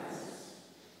sacraments.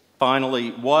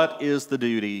 Finally, what is the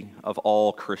duty of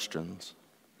all Christians?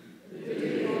 The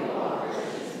duty of all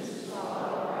Christians is to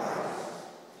follow Christ,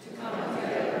 to come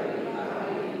together week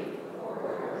by week for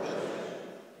corporate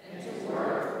worship, and to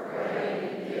work, pray,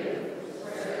 and give for the spread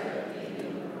of the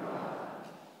kingdom of God.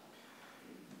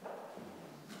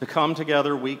 To come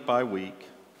together week by week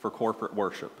for corporate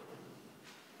worship.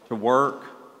 To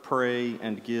work, pray,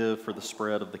 and give for the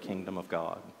spread of the kingdom of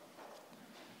God.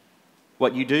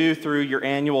 What you do through your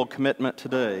annual commitment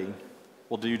today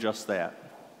will do just that.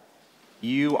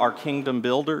 You are kingdom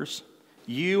builders.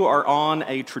 You are on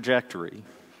a trajectory.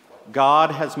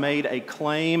 God has made a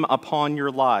claim upon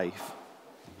your life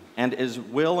and is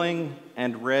willing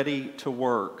and ready to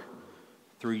work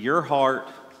through your heart,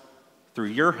 through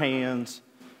your hands,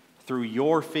 through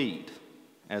your feet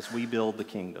as we build the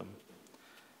kingdom.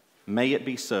 May it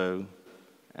be so,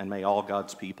 and may all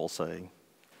God's people say,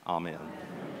 Amen.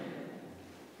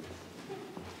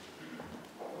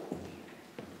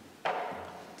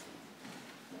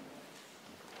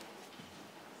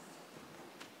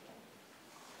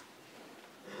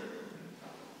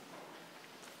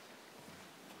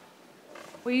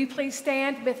 Will you please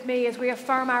stand with me as we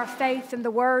affirm our faith in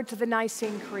the words of the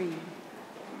Nicene Creed?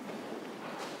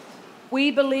 We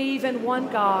believe in one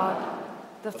God,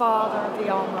 the Father of the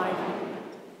Almighty,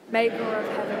 maker of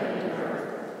heaven and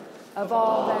earth, of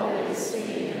all that is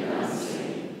seen and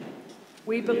unseen.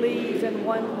 We believe in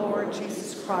one Lord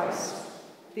Jesus Christ,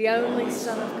 the only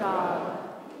Son of God,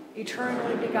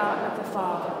 eternally begotten of the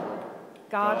Father,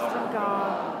 God from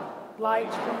God,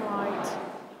 light from light,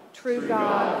 true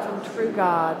God from true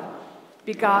God,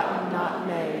 begotten, not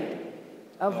made,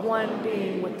 of one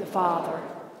being with the Father.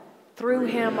 Through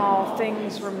him all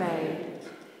things were made.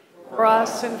 For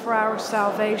us and for our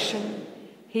salvation,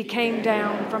 he came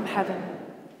down from heaven.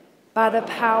 By the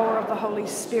power of the Holy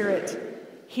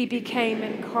Spirit, he became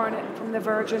incarnate from the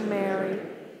Virgin Mary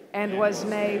and was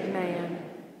made man.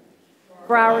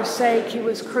 For our sake, he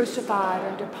was crucified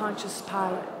under Pontius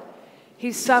Pilate.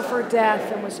 He suffered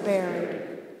death and was buried.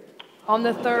 On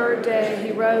the third day,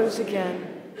 he rose again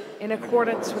in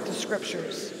accordance with the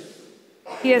Scriptures.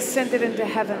 He ascended into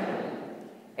heaven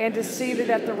and is seated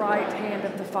at the right hand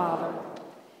of the Father.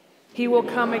 He will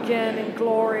come again in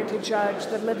glory to judge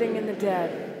the living and the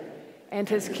dead, and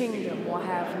his kingdom will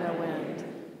have no end.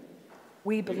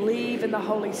 We believe in the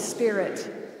Holy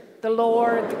Spirit, the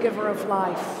Lord, the giver of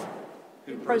life,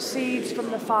 who proceeds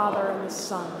from the Father and the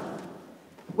Son.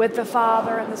 With the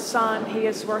Father and the Son, he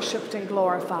is worshiped and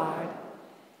glorified.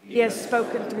 He has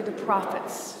spoken through the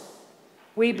prophets.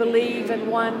 We believe in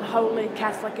one holy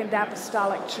Catholic and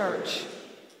Apostolic Church.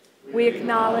 We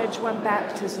acknowledge one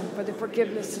baptism for the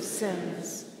forgiveness of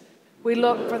sins. We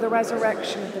look for the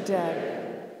resurrection of the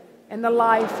dead and the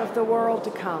life of the world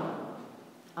to come.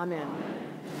 Amen.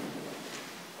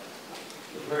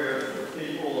 The prayers of the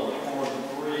people are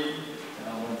Form 3, and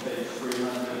on page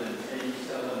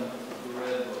 387 of the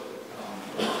Red Book of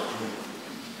Common Prayer.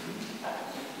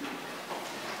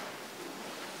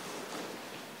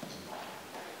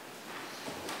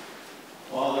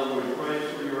 Father, we pray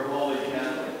for your holy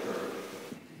Catholic Church,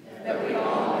 that we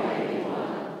all may be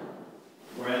one.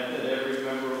 Grant that every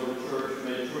member of the Church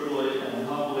may truly and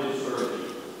humbly serve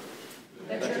you.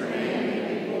 That your name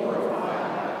may be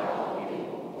glorified by all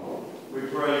people. We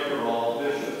pray for all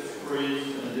bishops,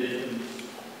 priests, and deacons,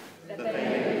 That they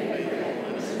may be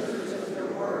faithful ministers of your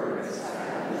word and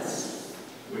sacraments.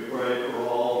 we pray for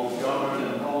all who govern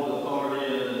and hold authority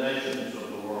in the nations of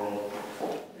the world.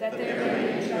 That there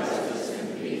may be justice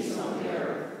and peace on the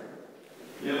earth.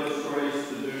 Give us grace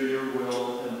to do your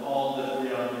will in all that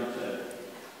we undertake.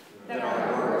 That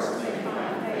our works may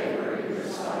find favor in your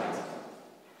sight.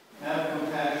 Have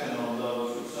compassion on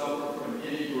those who suffer from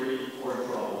any grief or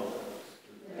trouble.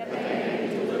 That they may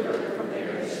be delivered from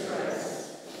their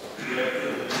distress. Give to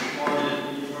the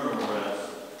departed eternal rest.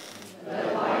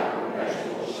 That light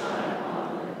perpetual shine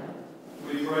upon them.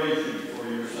 We praise you for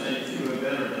your saints who have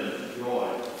entered into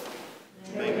joy.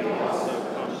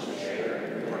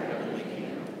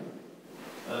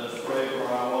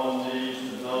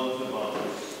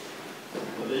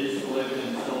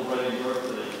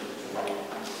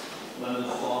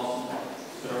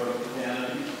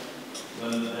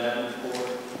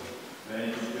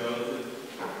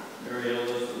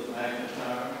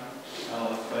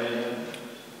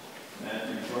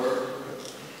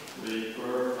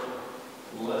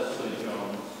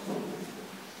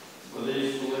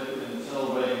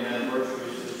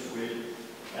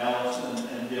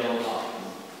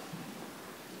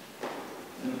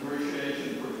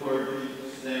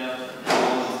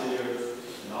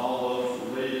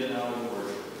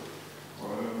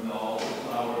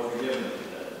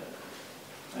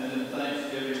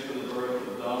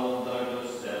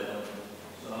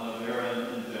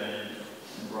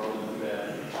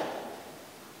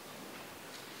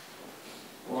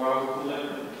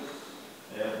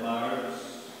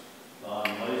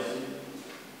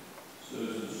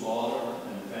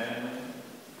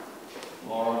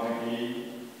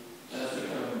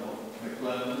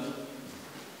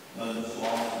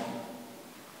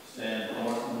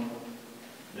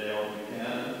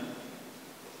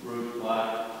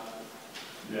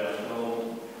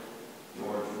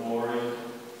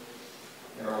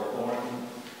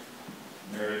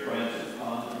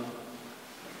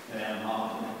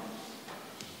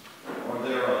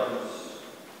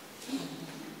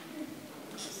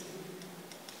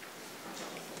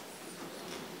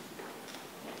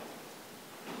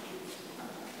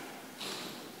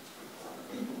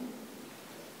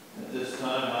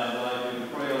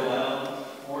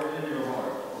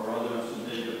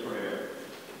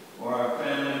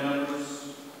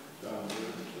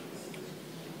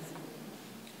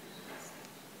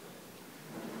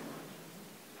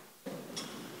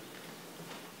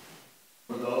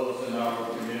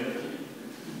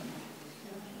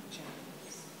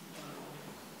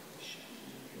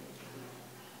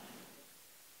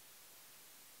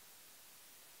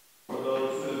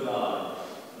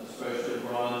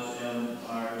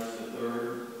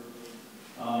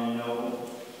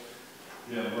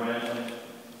 Jim Brantley,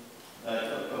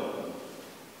 Episcopal.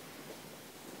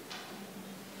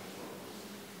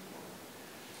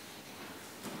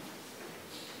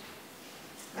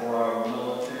 For our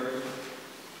military,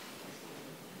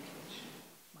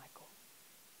 Michael.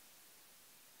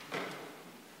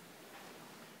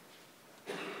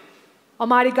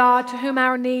 Almighty God, to whom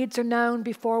our needs are known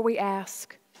before we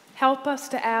ask, help us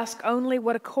to ask only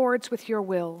what accords with your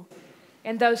will,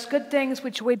 and those good things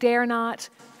which we dare not,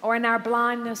 or in our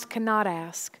blindness cannot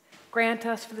ask, grant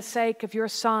us for the sake of your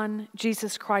Son,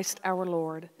 Jesus Christ our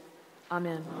Lord.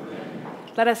 Amen. Amen.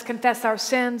 Let us confess our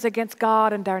sins against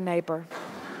God and our neighbor.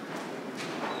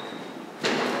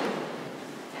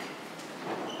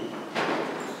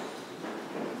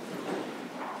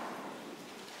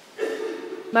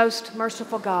 Most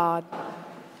merciful God,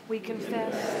 we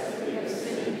confess that we have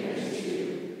sinned against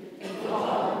you in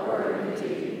thought, word, and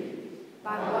deed,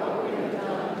 by what we have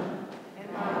done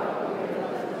and by what we have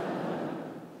left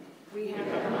undone. We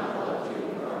have not loved you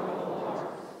with our whole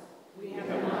heart. We have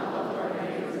not loved our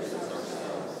neighbors as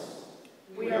ourselves.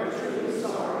 We are truly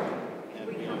sorry, and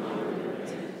we humbly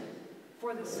repent.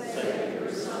 For the sake of your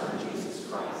Son, Jesus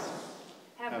Christ,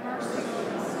 have mercy on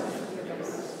us and forgive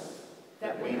us,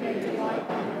 that we may delight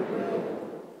in your will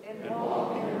and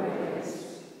walk in your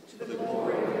ways, to the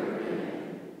glory of your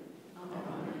name. Amen.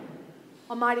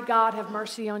 Almighty God, have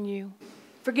mercy on you.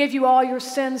 Forgive you all your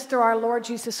sins through our Lord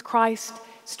Jesus Christ.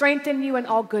 Strengthen you in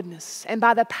all goodness, and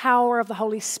by the power of the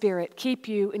Holy Spirit, keep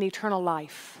you in eternal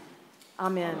life.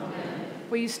 Amen. Amen.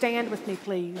 Will you stand with me,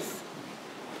 please?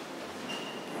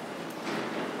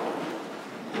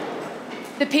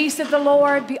 The peace of the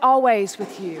Lord be always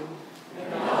with you.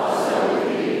 And also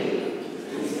with you.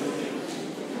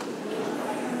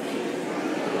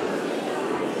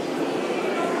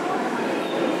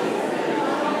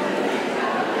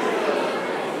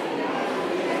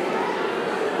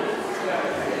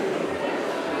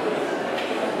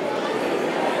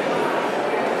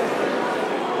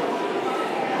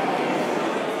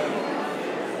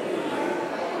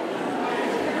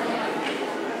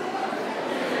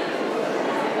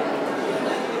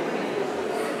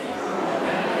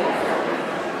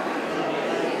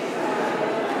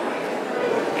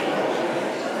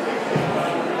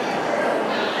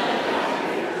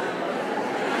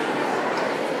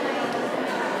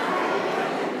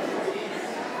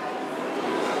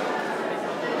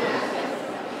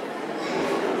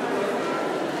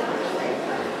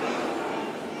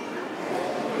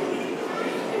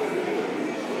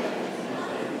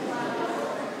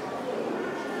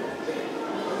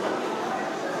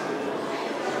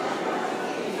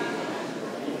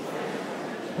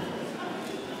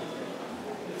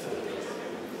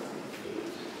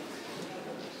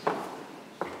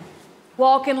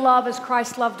 Walk in love as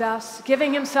Christ loved us,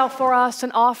 giving himself for us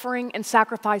an offering and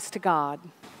sacrifice to God.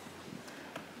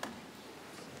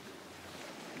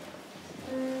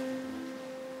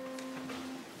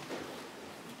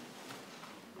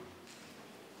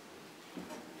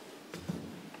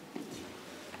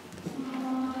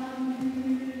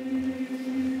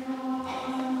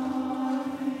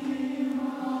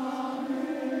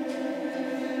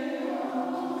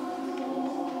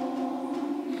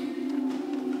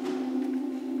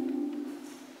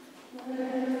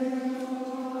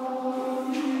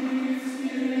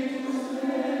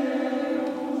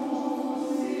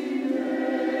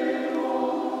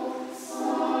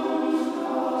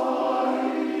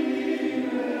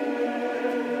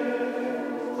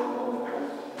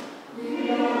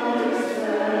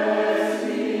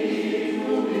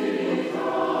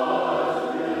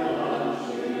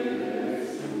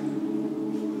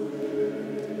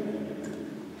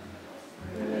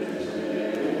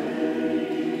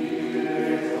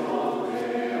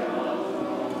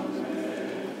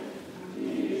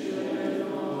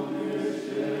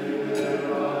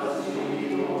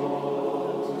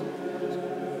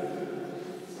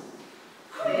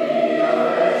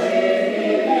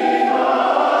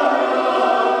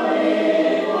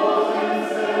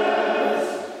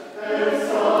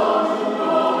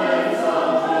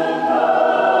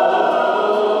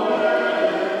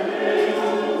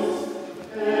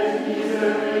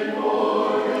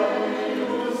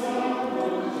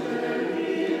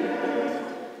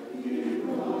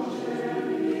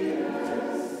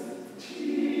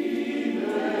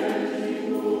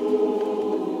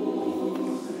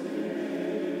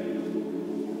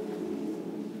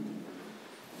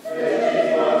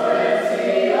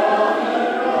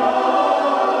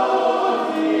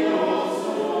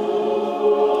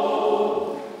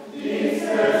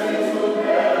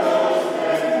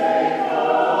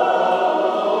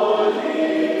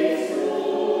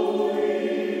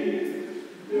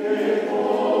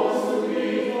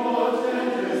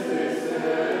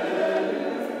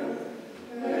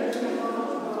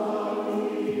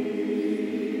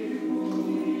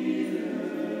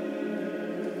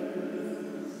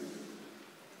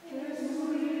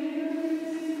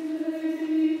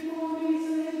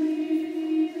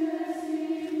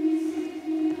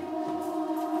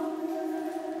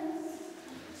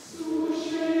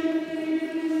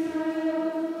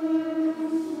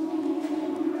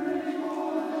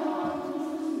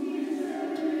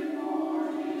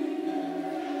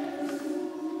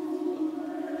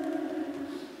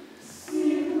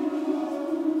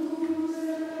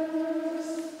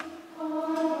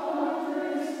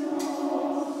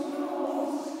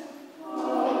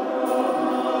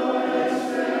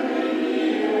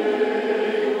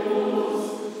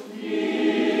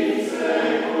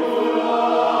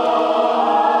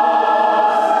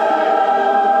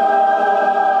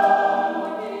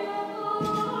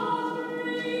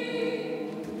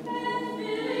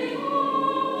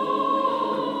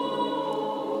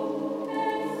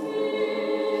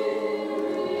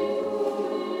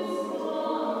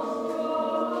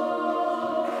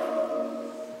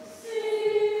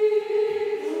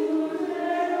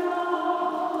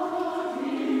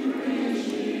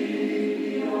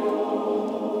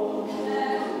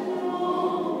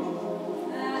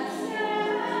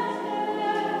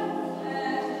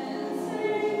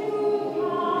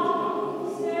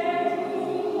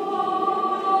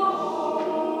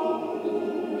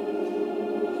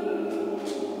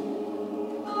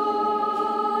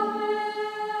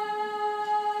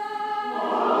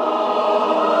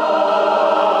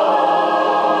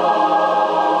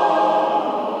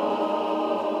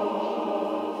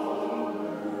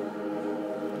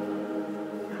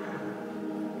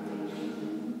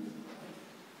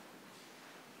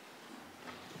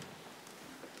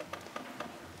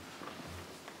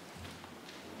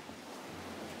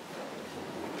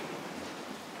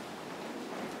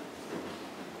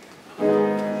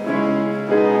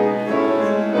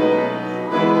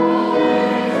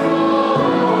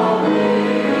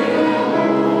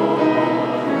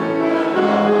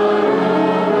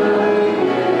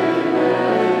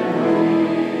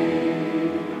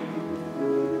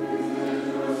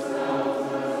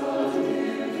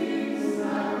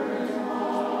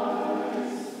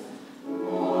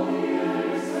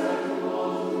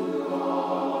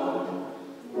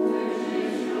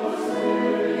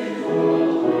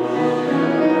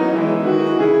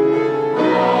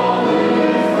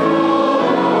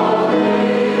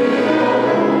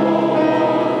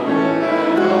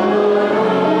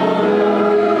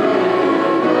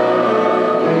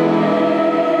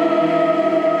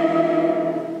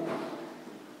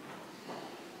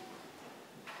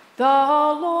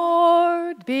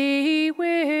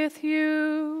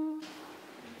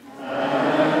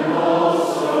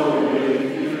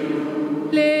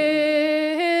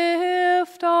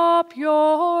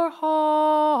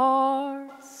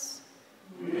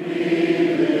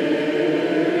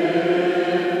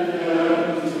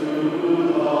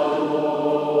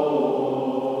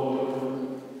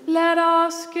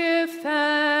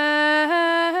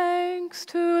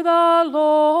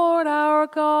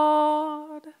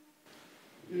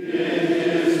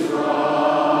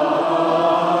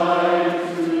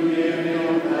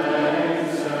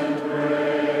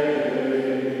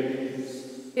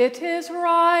 It is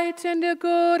right and a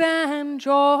good and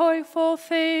joyful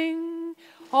thing,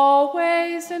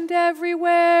 always and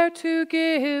everywhere to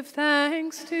give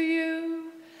thanks to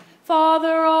you,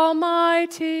 Father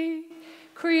Almighty,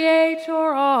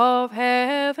 Creator of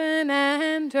heaven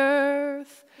and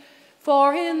earth.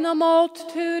 For in the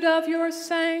multitude of your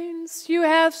saints you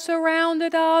have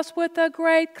surrounded us with a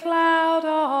great cloud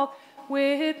of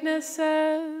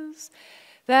witnesses,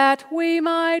 that we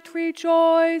might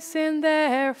rejoice in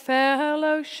their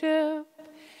fellowship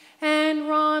and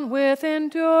run with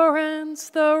endurance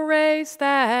the race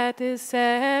that is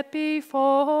set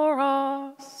before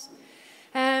us,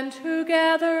 and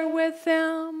together with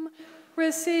them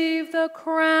receive the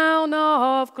crown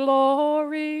of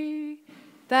glory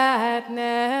that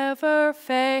never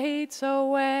fades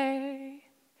away.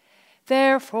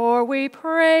 Therefore we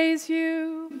praise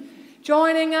you,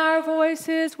 joining our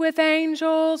voices with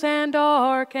angels and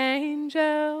archangels,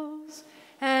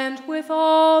 and with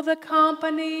all the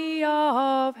company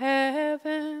of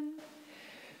heaven,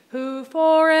 who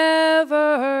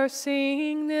forever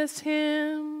sing this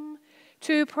hymn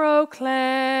to proclaim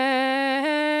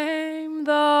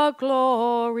the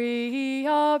glory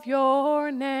of your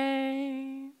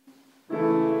name.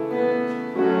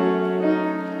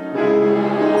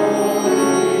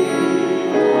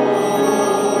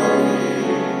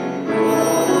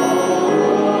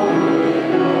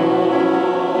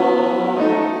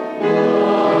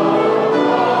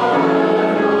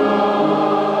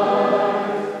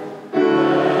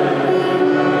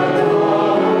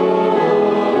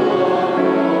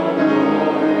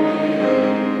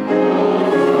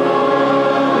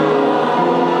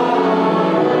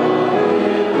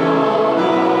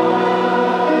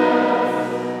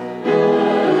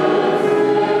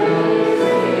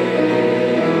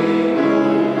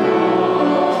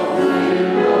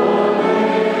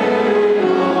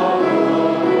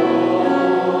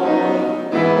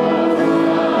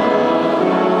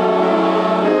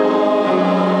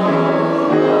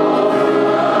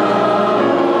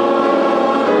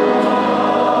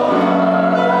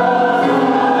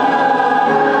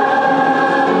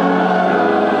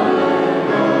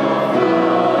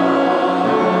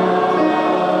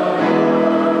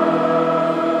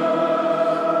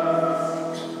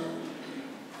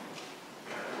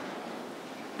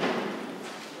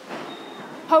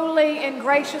 Holy and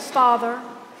gracious Father,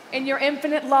 in your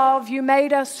infinite love, you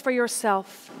made us for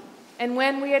yourself. And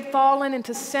when we had fallen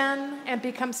into sin and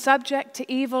become subject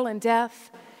to evil and death,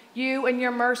 you in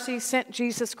your mercy sent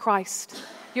Jesus Christ,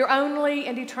 your only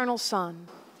and eternal Son,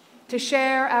 to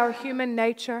share our human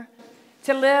nature,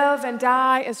 to live and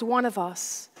die as one of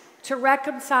us, to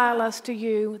reconcile us to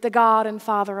you, the God and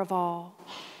Father of all.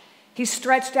 He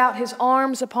stretched out his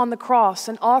arms upon the cross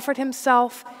and offered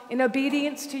himself in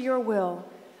obedience to your will,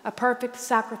 a perfect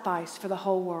sacrifice for the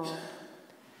whole world.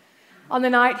 On the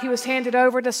night he was handed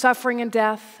over to suffering and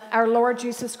death, our Lord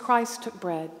Jesus Christ took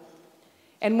bread.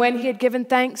 And when he had given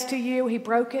thanks to you, he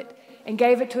broke it and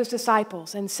gave it to his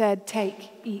disciples and said, "Take,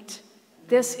 eat.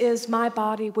 This is my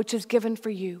body, which is given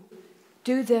for you.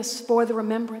 Do this for the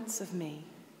remembrance of me."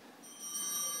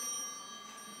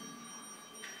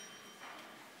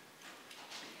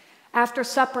 After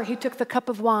supper, he took the cup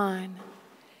of wine.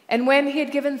 And when he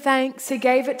had given thanks, he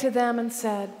gave it to them and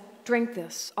said, "Drink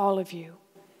this, all of you.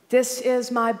 This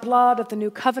is my blood of the new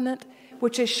covenant,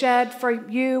 which is shed for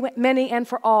you, many and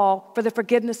for all, for the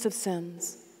forgiveness of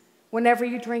sins. Whenever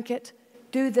you drink it,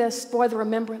 do this for the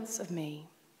remembrance of me."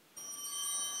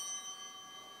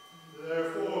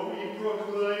 Therefore we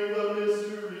proclaim the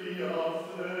mystery of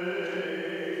faith.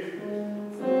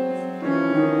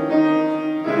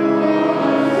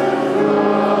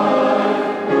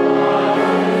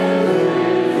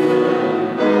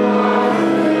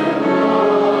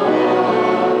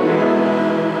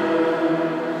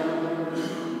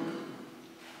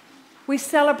 We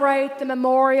celebrate the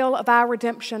memorial of our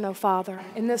redemption, O Father,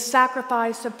 in this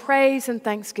sacrifice of praise and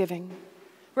thanksgiving.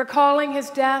 Recalling his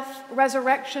death,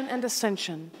 resurrection, and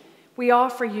ascension, we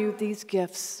offer you these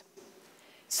gifts.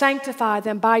 Sanctify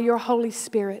them by your Holy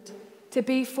Spirit to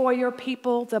be for your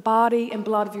people the body and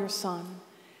blood of your Son,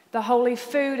 the holy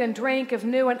food and drink of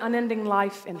new and unending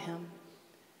life in him.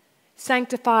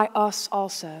 Sanctify us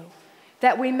also,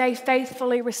 that we may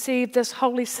faithfully receive this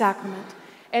holy sacrament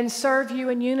and serve you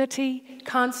in unity,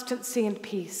 constancy, and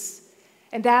peace.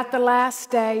 And at the last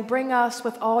day, bring us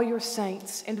with all your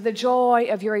saints into the joy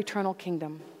of your eternal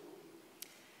kingdom.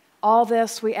 All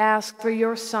this we ask through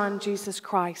your Son, Jesus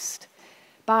Christ,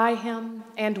 by him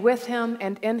and with him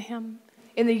and in him,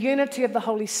 in the unity of the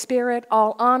Holy Spirit.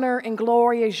 All honor and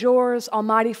glory is yours,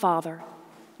 Almighty Father,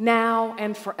 now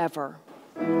and forever.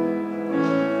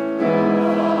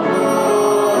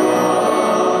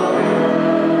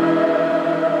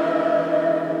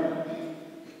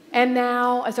 And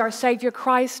now, as our Savior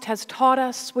Christ has taught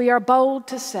us, we are bold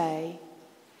to say,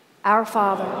 Our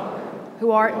Father, who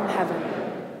art in heaven,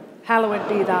 hallowed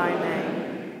be thy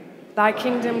name. Thy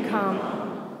kingdom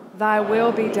come, thy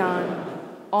will be done,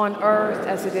 on earth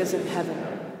as it is in heaven.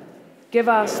 Give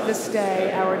us this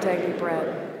day our daily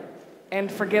bread,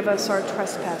 and forgive us our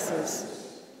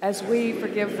trespasses, as we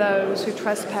forgive those who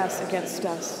trespass against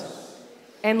us.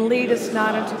 And lead us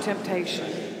not into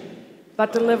temptation,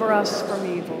 but deliver us from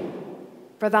evil.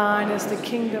 For thine is the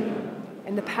kingdom,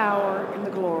 and the power, and the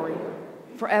glory,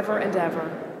 forever and ever.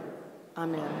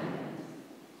 Amen.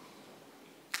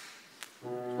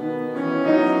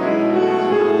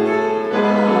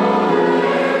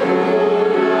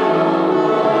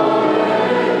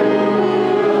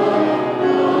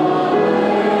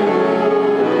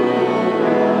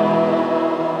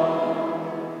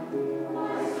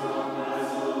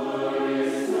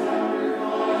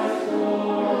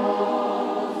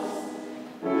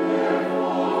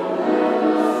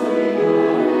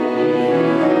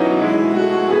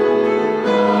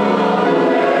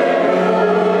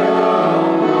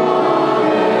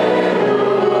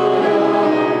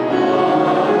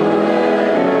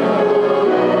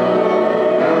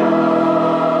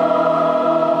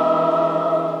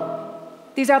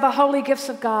 These are the holy gifts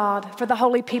of God for the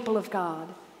holy people of God.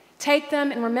 Take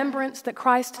them in remembrance that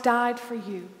Christ died for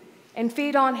you, and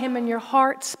feed on him in your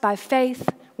hearts by faith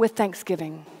with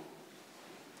thanksgiving.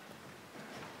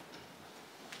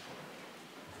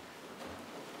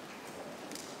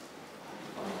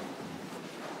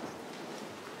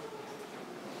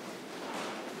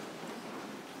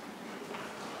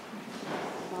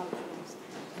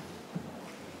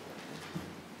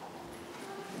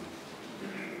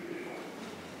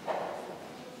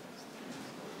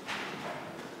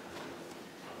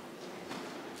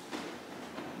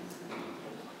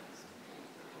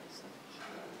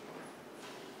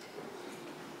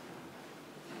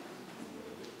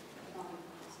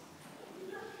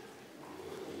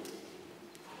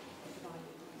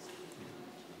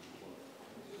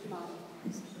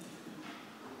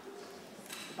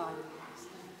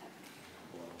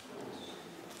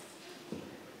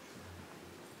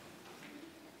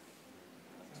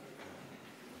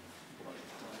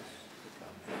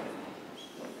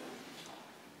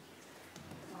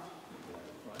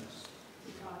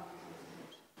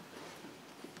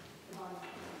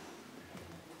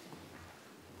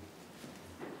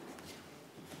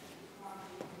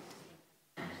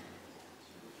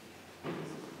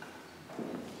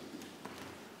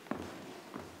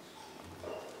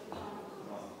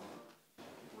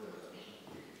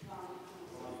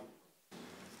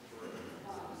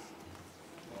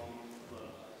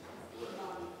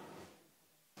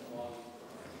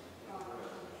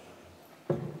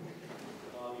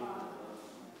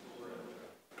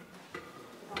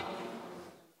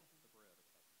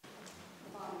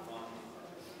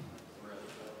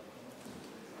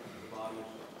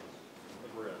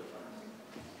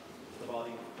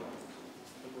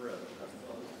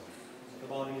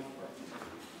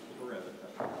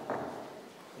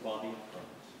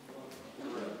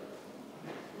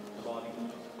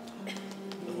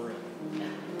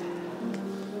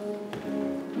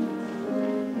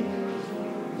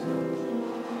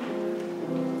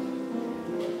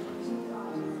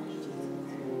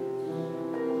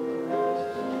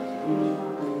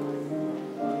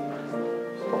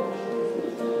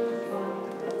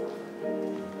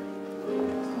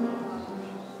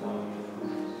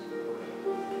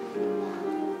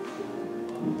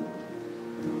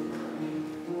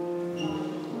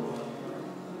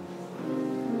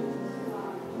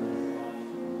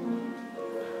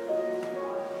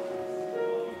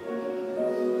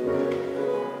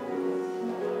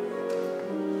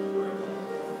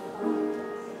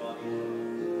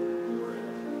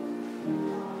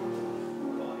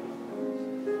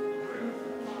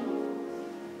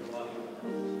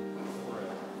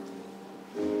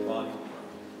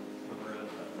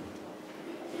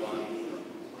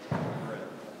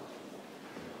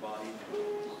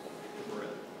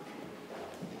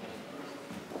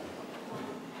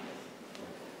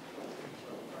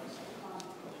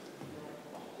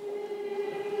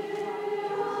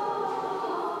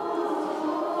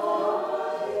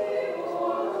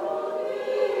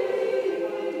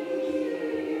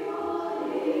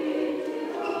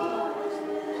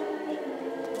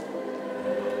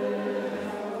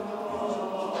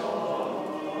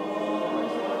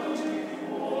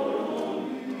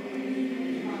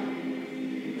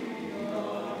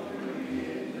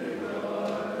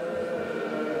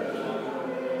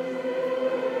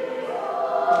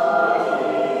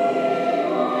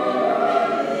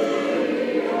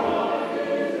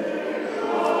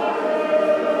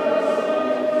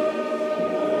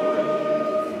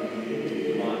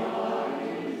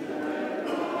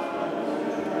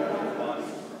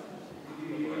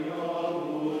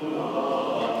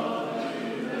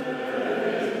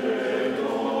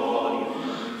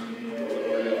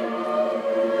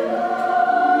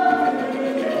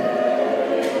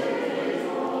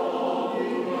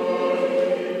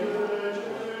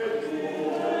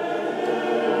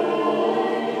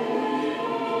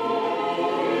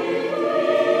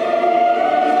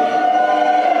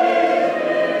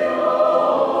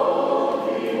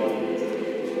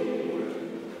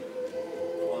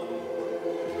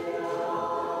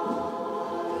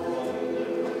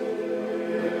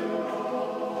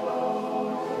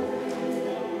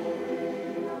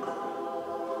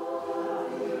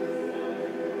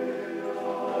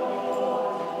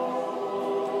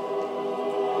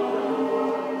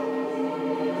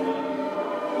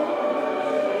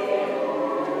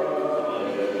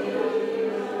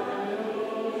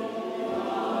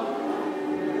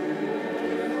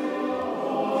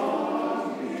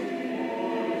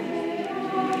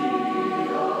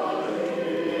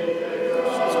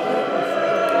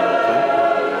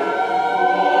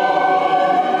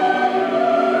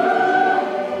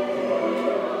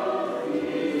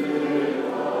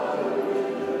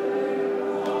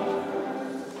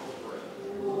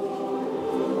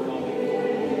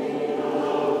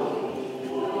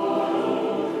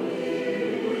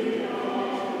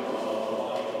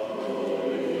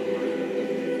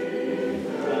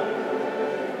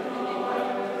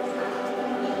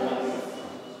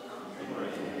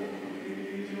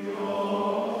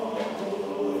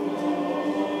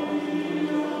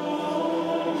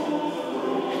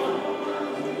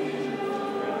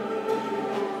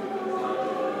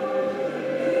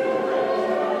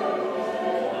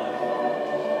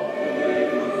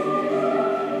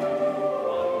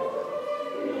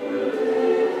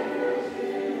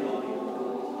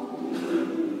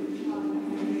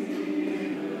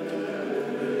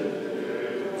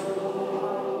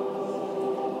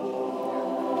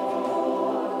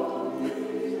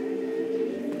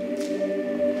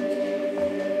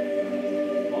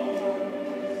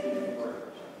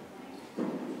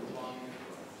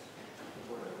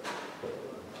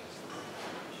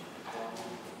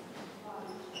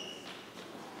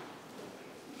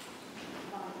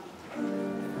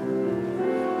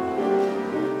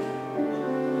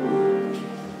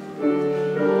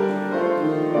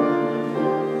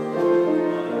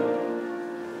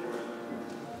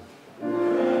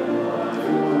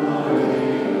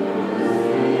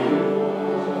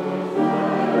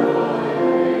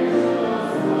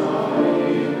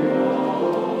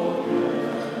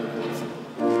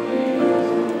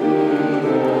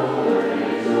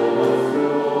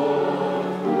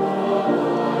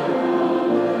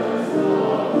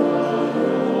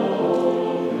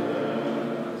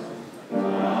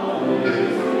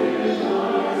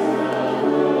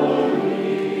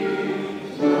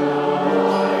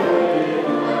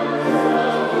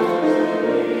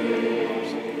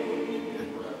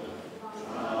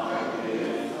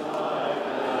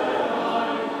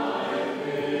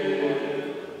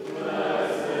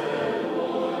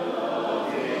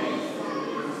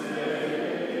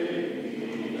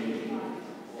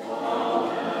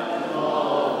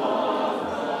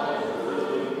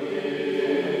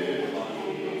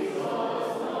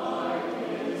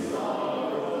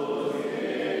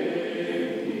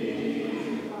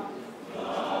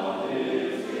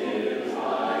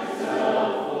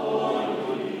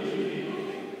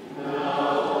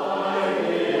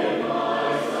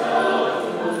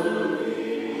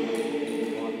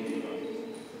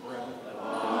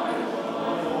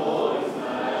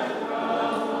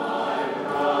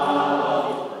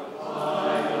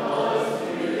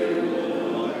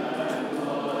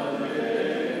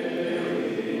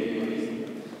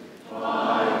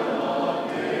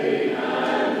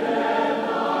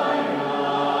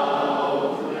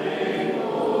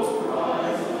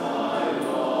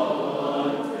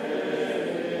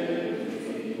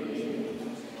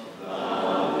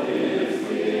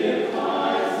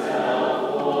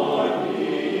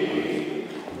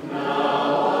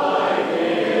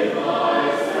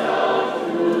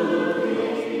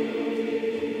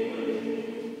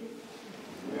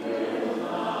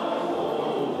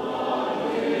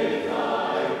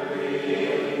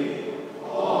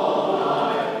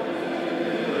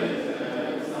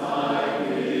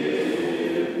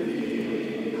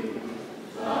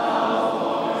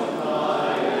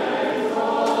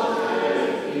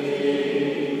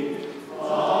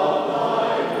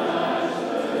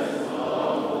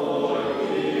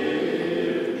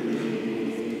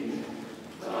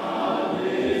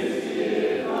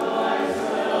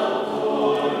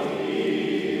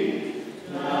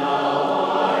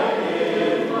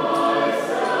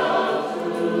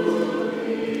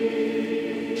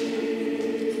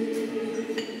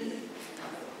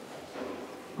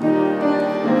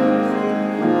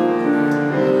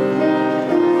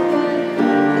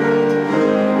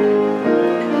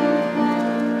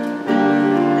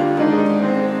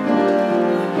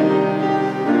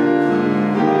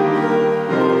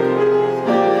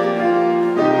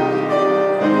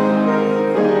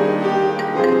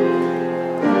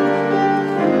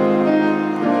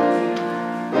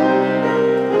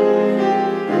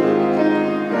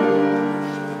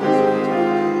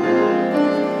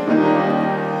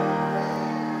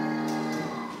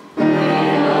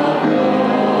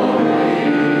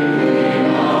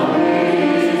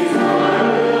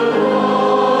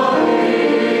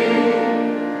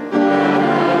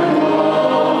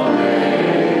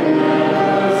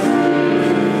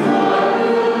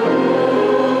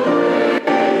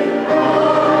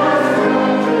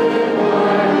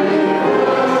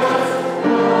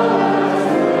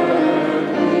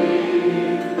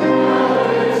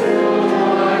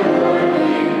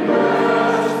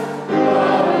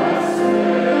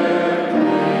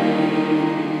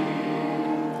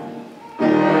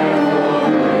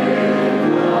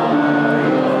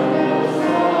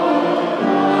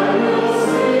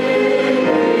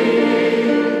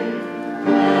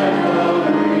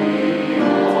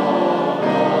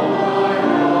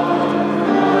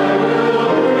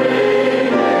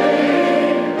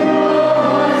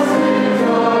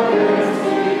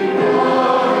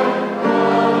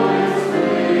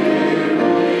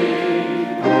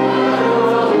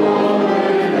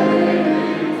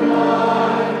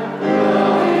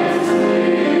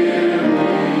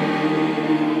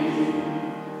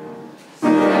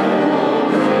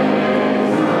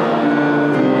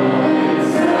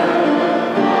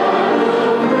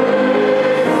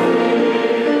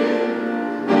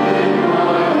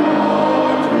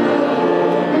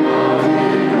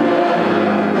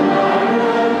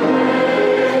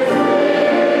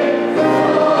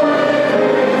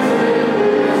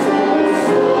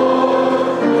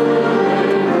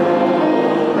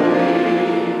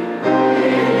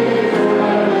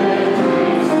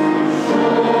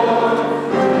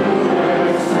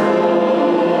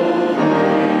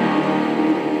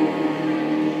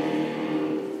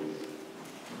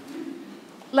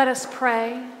 Let us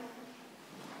pray.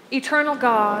 Eternal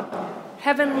God,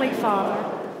 Heavenly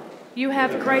Father, you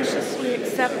have graciously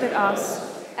accepted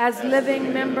us as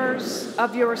living members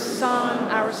of your Son,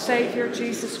 our Savior,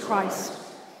 Jesus Christ,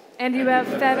 and you have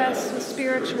fed us with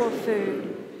spiritual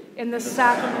food in the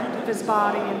sacrament of his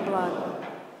body and blood.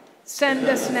 Send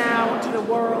us now into the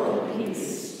world in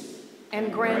peace,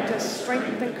 and grant us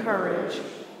strength and courage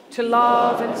to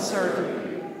love and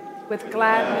serve you with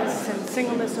gladness and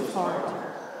singleness of heart,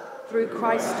 through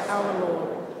Christ our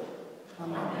Lord.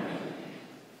 Amen.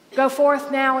 Go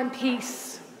forth now in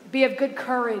peace. Be of good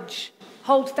courage.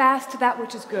 Hold fast to that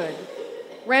which is good.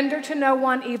 Render to no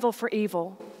one evil for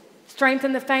evil.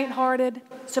 Strengthen the faint-hearted.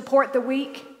 Support the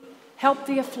weak. Help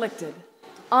the afflicted.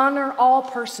 Honor all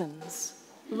persons.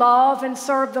 Love and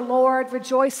serve the Lord,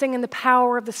 rejoicing in the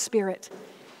power of the Spirit.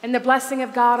 And the blessing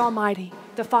of God Almighty,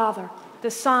 the Father,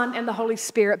 the Son, and the Holy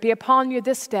Spirit be upon you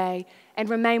this day and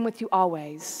remain with you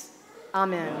always.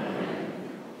 Amen.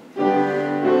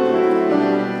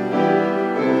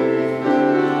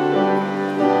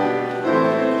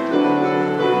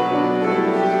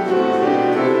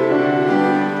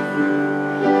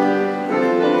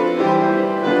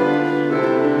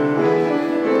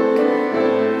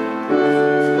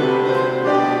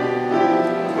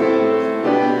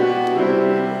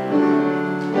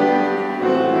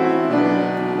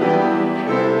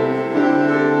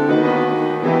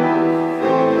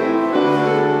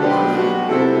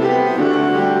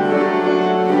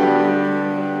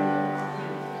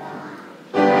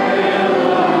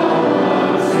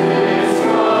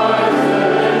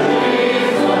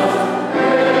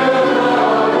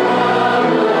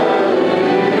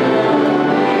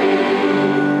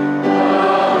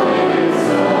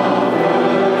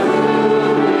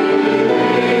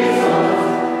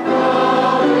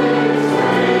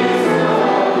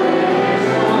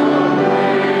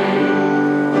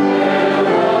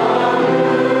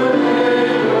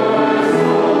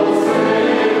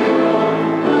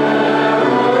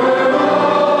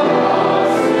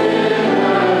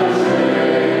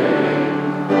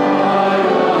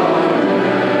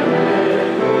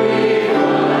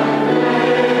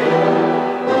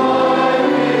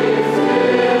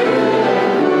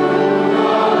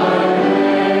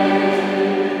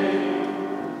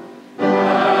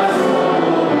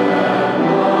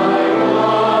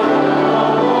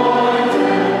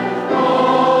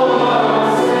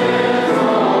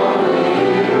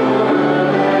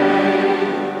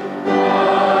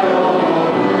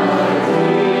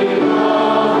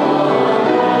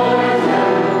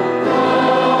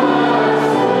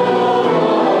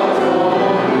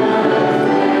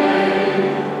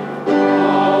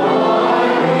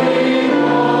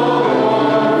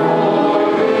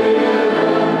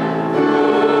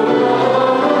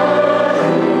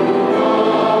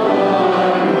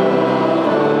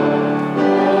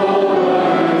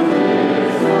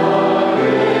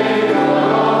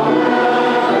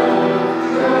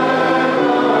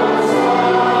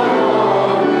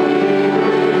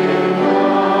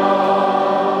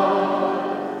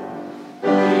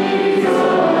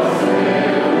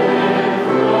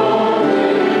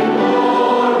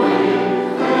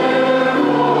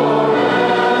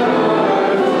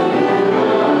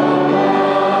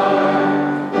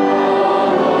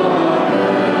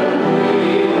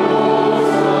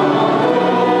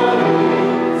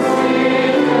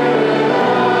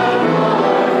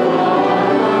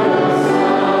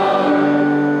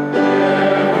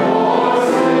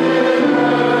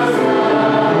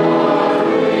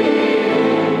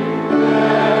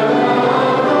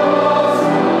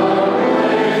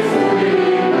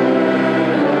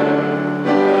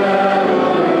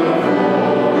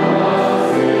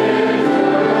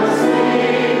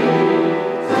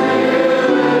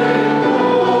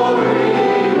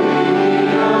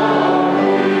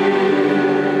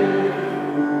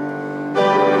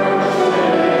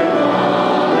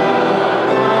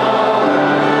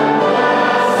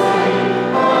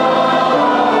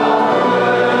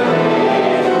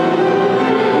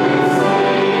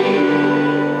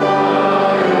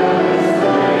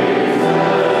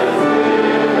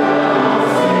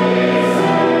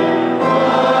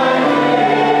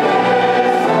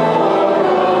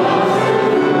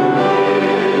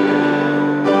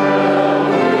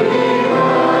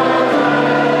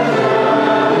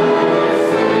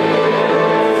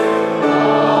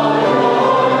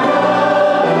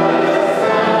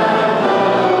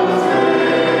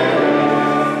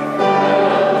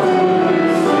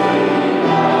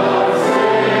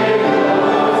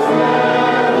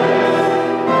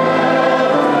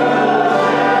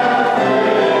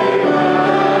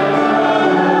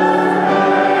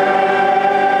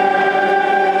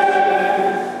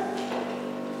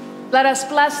 Let us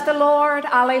bless the Lord.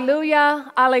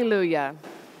 Alleluia, alleluia.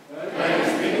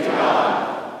 Thanks be to God.